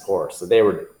that support. So they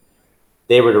were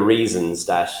the reasons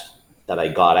that I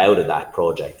got out of that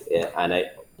project, and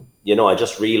I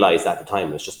just realized at the time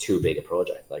it was just too big a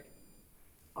project. Like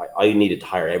I needed to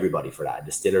hire everybody for that.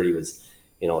 Distillery was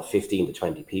 15 to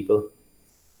 20 people,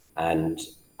 and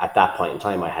at that point in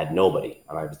time I had nobody,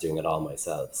 and I was doing it all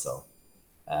myself. So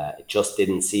it just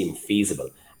didn't seem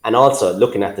feasible. And also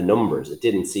looking at the numbers, it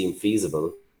didn't seem feasible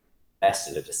to invest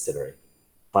in a distillery.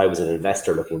 if I was an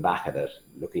investor looking back at it,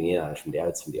 looking in at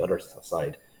it from the other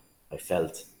side, I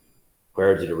felt,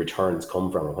 where did the returns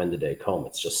come from and when did they come?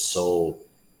 It's just so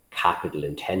capital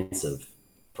intensive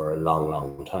for a long,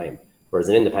 long time. Whereas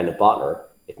an independent bottler,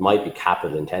 it might be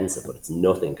capital intensive, but it's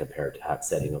nothing compared to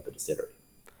setting up a distillery.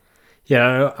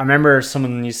 Yeah, I remember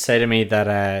someone used to say to me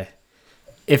that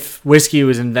if whiskey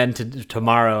was invented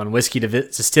tomorrow and whiskey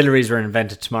distilleries were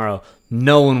invented tomorrow,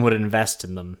 no one would invest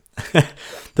in them.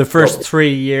 The first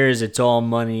 3 years, it's all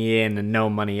money in and no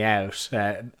money out.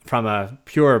 From a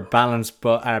pure balance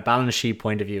sheet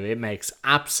point of view, it makes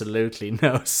absolutely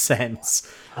no sense.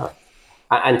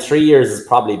 And 3 years is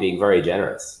probably being very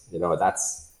generous.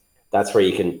 That's where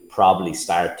you can probably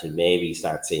start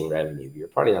seeing revenue. You're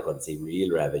probably not going to see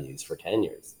real revenues for 10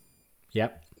 years.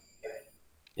 Yep.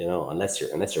 Unless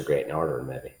you're great in ordering,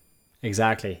 maybe.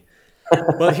 Exactly.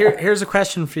 Well, here's a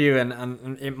question for you,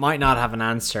 and it might not have an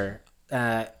answer.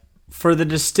 For the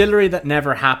distillery that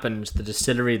never happened, the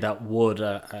distillery that would,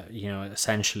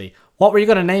 essentially, what were you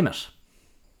going to name it?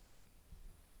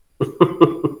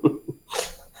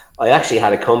 I actually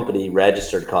had a company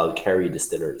registered called Kerry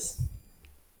Distillers.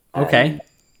 Okay.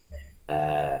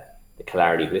 The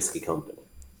Clarity Whiskey Company.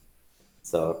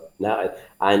 So now,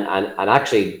 and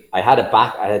actually, I had a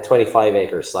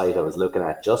 25-acre site I was looking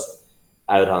at just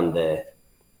out on the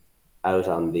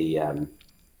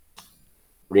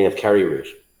Ring of Kerry route,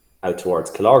 out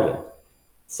towards Killorglin.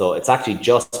 So it's actually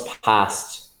just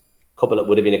past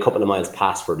would have been a couple of miles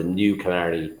past where the new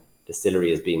Killarney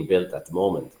distillery is being built at the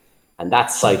moment. And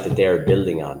that site that they're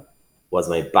building on was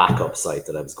my backup site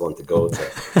that I was going to go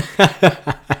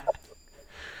to.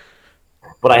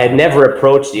 But I had never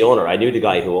approached the owner. I knew the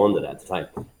guy who owned it at the time,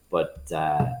 but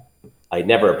I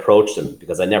never approached him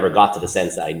because I never got to the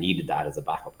sense that I needed that as a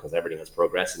backup because everything was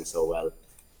progressing so well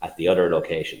at the other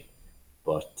location.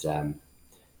 But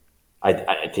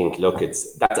I think, look,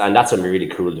 that's a really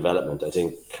cool development. I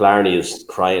think Killarney is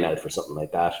crying out for something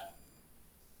like that.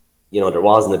 There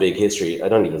wasn't a big history. I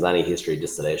don't think there's any history of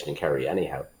distillation in Kerry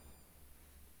anyhow.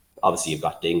 Obviously, you've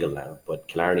got Dingle now, but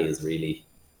Killarney is really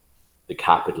the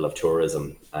capital of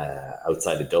tourism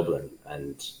outside of Dublin,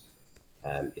 and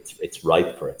it's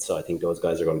ripe for it. So I think those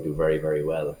guys are going to do very, very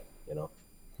well.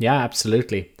 Yeah,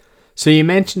 absolutely. So you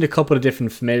mentioned a couple of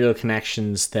different familial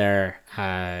connections there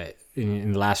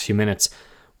in the last few minutes.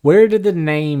 Where did the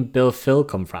name Bill Phil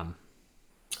come from?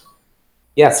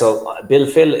 Yeah, so Bill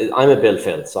Phil, I'm a Bill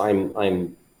Phil, so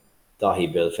I'm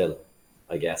Daithí Bill Phil,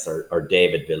 I guess, or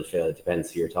David Bill Phil. It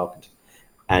depends who you're talking to,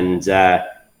 and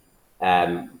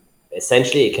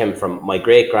essentially it came from my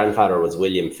great grandfather was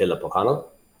William Philip O'Connell,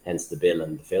 hence the Bill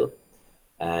and the Phil,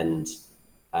 and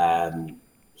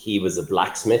he was a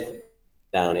blacksmith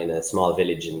down in a small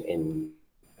village in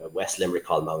West Limerick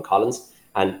called Mount Collins.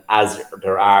 And as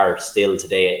there are still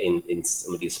today in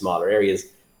some of these smaller areas,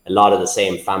 a lot of the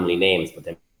same family names, but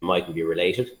they mightn't be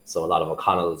related. So a lot of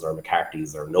O'Connells or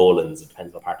McCarthy's or Nolans, it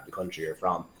depends what part of the country you're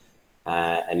from.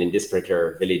 And in this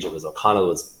particular village, it was O'Connell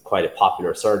was quite a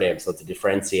popular surname. So to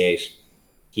differentiate,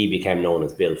 he became known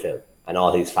as Bill Phil, and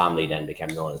all his family then became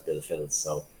known as Bill Phil.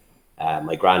 So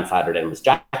my grandfather then was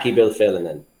Jackie Bill Phil, and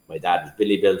then my dad was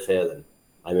Billy Bill Phil, and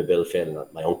I'm a Bill Phil,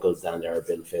 and my uncles down there are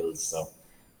Bill Phils. So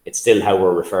it's still how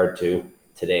we're referred to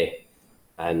today.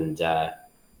 And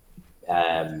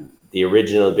the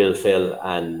original Bill Phil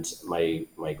and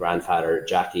my grandfather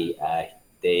Jackie,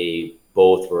 they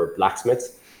both were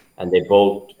blacksmiths, and they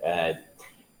both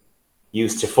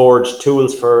used to forge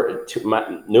tools for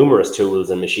numerous tools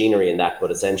and machinery and that,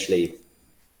 but essentially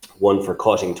one for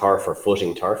cutting turf or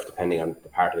footing turf, depending on the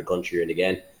part of the country you're in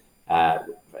again.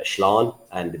 A schlon,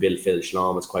 and the Bill Phil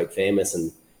schlon was quite famous,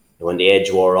 and when the edge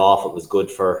wore off, it was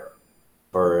good for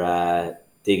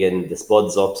digging the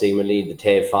spuds up, seemingly the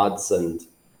tay fods and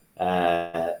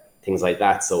things like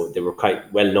that. So they were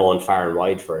quite well known far and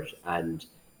wide for it, and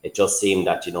it just seemed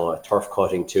that a turf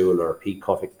cutting tool or a peat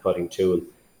cutting tool,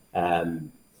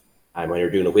 and when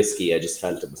you're doing a whiskey, I just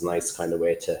felt it was a nice kind of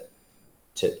way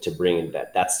to bring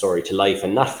that story to life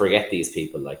and not forget these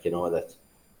people, that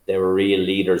they were real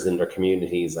leaders in their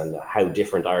communities, and how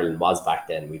different Ireland was back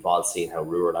then. We've all seen how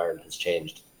rural Ireland has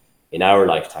changed in our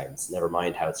lifetimes, never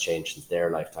mind how it's changed since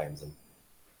their lifetimes. And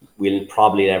we'll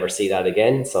probably never see that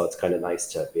again. So it's kind of nice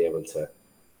to be able to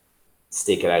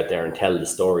stick it out there and tell the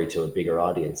story to a bigger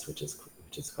audience, which is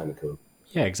kind of cool.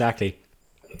 Yeah, exactly.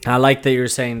 I like that you're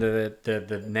saying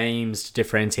the names to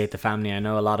differentiate the family. I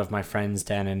know a lot of my friends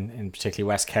down in particularly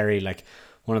West Kerry, like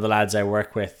one of the lads I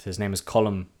work with, his name is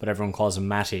Cullum, but everyone calls him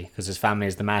Matty because his family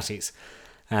is the Matties.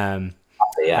 And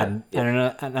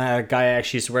a guy I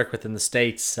actually used to work with in the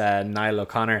States, Niall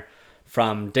O'Connor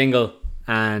from Dingle,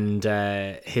 and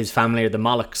his family are the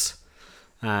Mollocks.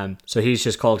 So he's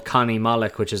just called Connie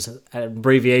Mollock, which is an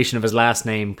abbreviation of his last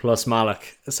name plus Mollock.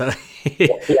 So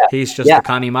he's just the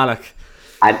Connie Mollock.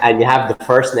 And you have the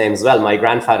first name as well. My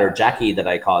grandfather, Jackie, that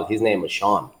I called, his name was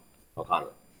Sean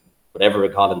O'Connell. Whatever we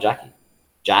call him, Jackie.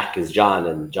 Jack is John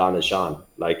and John is Sean.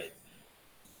 Like,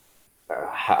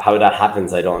 how that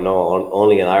happens, I don't know.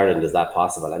 Only in Ireland is that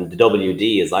possible. And the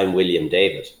WD is I'm William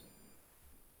David.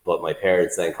 But my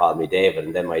parents then called me David,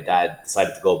 and then my dad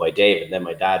decided to go by David. And then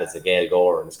my dad is a Gael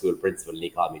Goer and a school principal, and he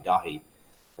called me Daithí.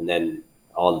 And then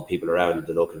all the people around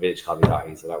the local village called me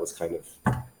Daithí. So that was kind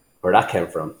of where that came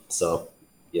from. So,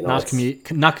 you know,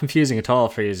 not confusing at all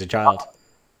for you as a child.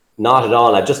 Not at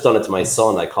all. I've just done it to my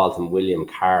son. I called him William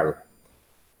Carl.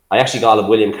 I actually call him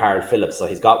William Carl Phillips, so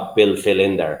he's got Bill Phil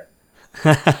in there.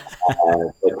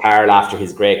 But Carl after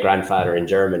his great grandfather in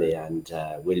Germany, and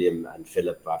William and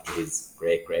Philip after his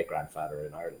great great grandfather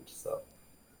in Ireland.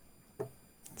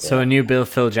 So a new Bill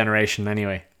Phil generation,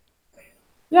 anyway.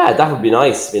 Yeah, that would be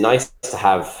nice. Be nice to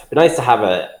have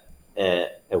a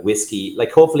whiskey.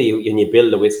 Like, hopefully, when you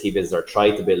build a whiskey business or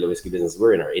try to build a whiskey business,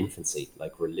 we're in our infancy.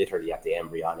 Like, we're literally at the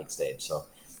embryonic stage. So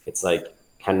it's like,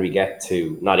 can we get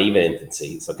to not even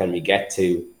infancy? So can we get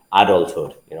to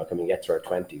adulthood? You know, can we get to our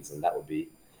 20s? And that would be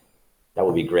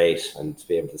great. And to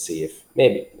be able to see if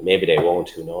maybe they won't.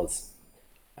 Who knows?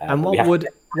 And what would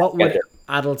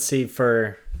adult seed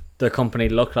for the company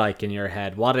look like in your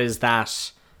head? What is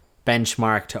that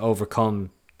benchmark to overcome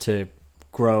to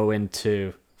grow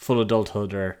into full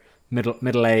adulthood or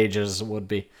middle age, as it would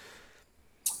be?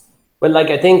 Well,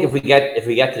 like, I think if we get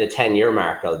to the 10-year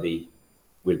mark,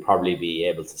 we'll probably be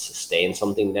able to sustain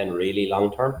something then really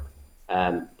long term.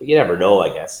 But you never know, I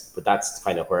guess. But that's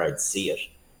kind of where I'd see it.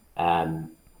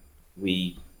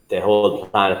 The whole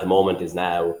plan at the moment is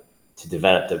now to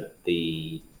develop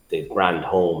the brand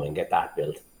home and get that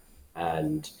built,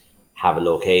 and have a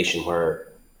location where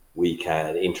we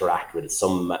can interact with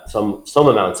some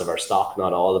amounts of our stock,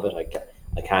 not all of it.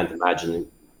 I can't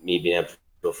imagine me being able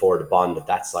to afford a bond of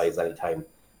that size anytime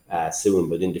soon,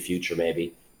 but in the future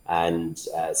maybe. And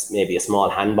maybe a small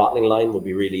hand bottling line would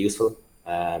be really useful.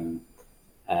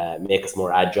 Make us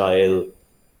more agile,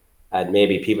 and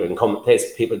maybe people can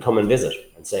come and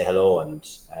visit and say hello, and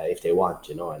if they want,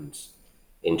 you know, and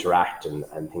interact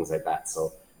and things like that.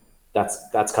 So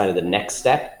that's kind of the next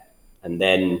step. And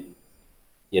then,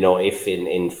 you know, if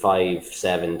in 5,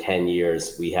 7, 10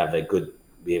 years we have a good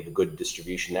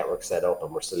distribution network set up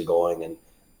and we're still going, and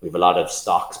we have a lot of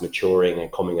stocks maturing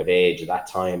and coming of age at that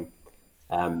time,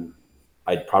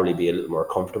 I'd probably be a little more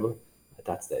comfortable at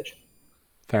that stage.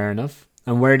 Fair enough.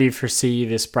 And where do you foresee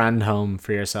this brand home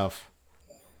for yourself?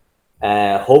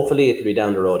 Hopefully it'll be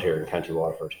down the road here in County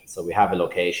Waterford. So we have a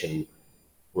location.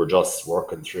 We're just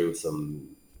working through some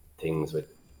things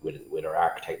with our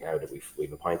architect now, that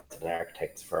we've appointed an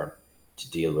architect's firm to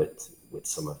deal with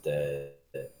some of the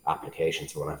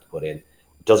applications we're going to have to put in.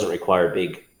 It doesn't require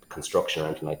big construction or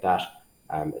anything like that.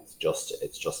 It's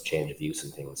just change of use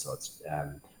and things. So it's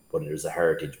but there's a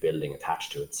heritage building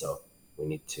attached to it. So we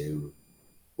need to,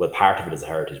 well, part of it is a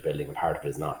heritage building and part of it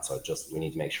is not. So we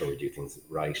need to make sure we do things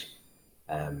right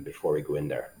before we go in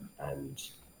there. And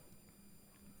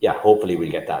yeah, hopefully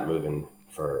we'll get that moving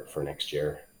for next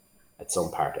year, at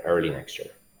some part early next year.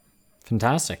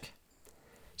 Fantastic.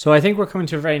 So I think we're coming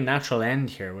to a very natural end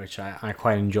here, which I'm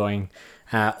quite enjoying.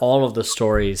 All of the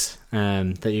stories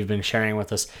that you've been sharing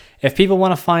with us. If people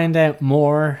want to find out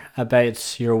more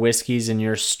about your whiskies and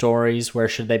your stories, where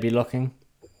should they be looking?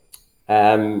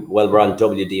 Well, we're on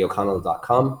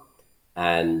wdoconnell.com,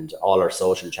 and all our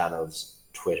social channels,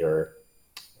 Twitter,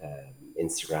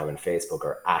 Instagram and Facebook,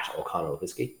 are at O'Connell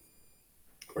Whiskey.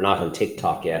 We're not on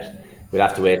TikTok yet. We'll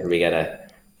have to wait till we get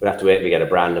a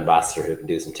brand ambassador who can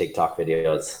do some TikTok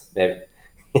videos, maybe.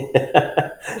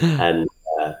 And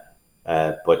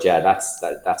but yeah, that's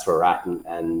where we're at.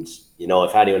 And you know,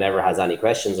 if anyone ever has any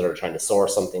questions or are trying to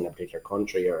source something in a particular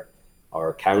country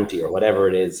or county or whatever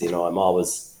it is, you know, I'm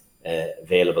always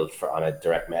available on a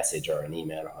direct message or an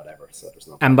email or whatever. So there's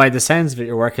no. And by the sounds of it,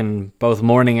 you're working both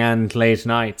morning and late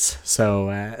nights.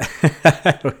 So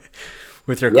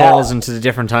with your calls into the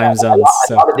different time zones.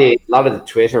 A lot of the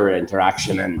Twitter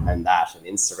interaction and that, and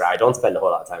Instagram. I don't spend a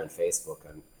whole lot of time on Facebook,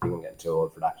 and I think I'm getting too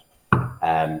old for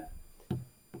that.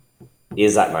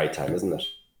 Is at night time, isn't it?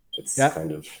 It's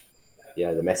kind of,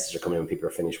 the messages are coming when people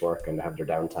are finished work and have their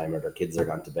downtime or their kids are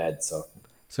gone to bed. So I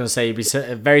was going to say, you'd be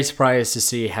very surprised to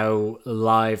see how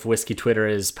live whiskey Twitter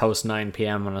is post 9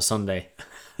 p.m. on a Sunday.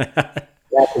 Yeah,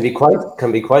 it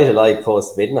can be quite a live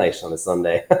post midnight on a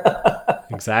Sunday.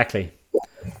 Exactly.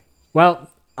 Well,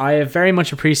 I have very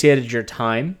much appreciated your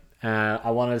time.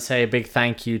 I want to say a big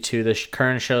thank you to the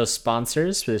current show's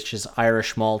sponsors, which is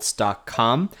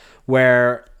irishmalts.com,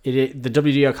 where the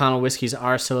WD O'Connell whiskies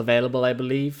are still available, I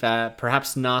believe.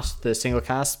 Perhaps not the single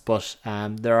cast, but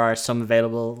there are some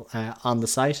available on the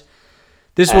site.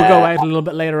 This will go out a little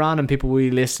bit later on and people will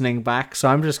be listening back. So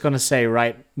I'm just going to say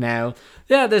right now,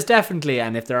 yeah, there's definitely,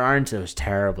 and if there aren't, it was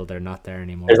terrible. They're not there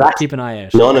anymore. Keep an eye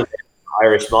out. None of them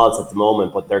Irish malts at the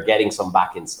moment, but they're getting some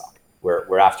back in stock.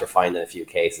 We're after finding a few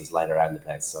cases lying around the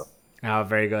place. So. Oh,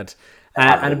 very good.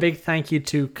 And a big thank you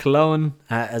to Cologne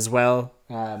as well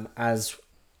as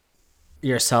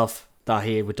yourself,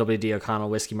 Daithí, with WD O'Connell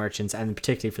Whiskey Merchants, and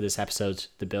particularly for this episode,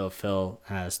 the Bill of Phil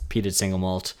peated single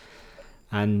malt.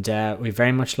 And we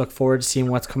very much look forward to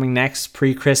seeing what's coming next.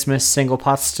 Pre-Christmas single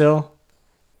pot still.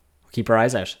 Keep our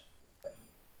eyes out.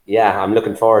 Yeah, I'm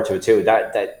looking forward to it too.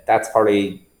 That's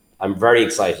probably, I'm very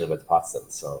excited about the pot still.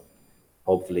 So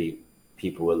hopefully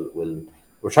people will.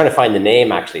 We're trying to find the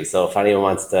name actually. So if anyone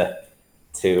wants to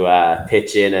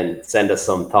pitch in and send us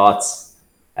some thoughts,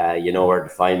 you know where to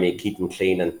find me. Keep them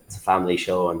clean, and it's a family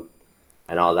show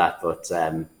and all that. But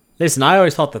listen, I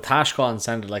always thought the Tashquan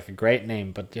sounded like a great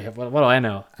name, but what do I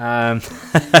know?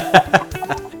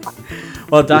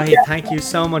 Well, Daithí, thank you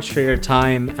so much for your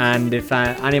time. And if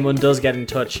anyone does get in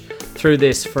touch through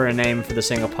this for a name for the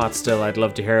single pot still, I'd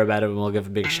love to hear about it, and we'll give a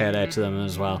big shout out to them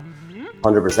as well.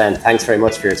 100%. Thanks very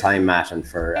much for your time, Matt, and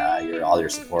for all your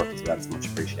support as well. It's much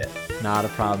appreciated. Not a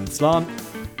problem. Slán.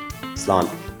 Slán.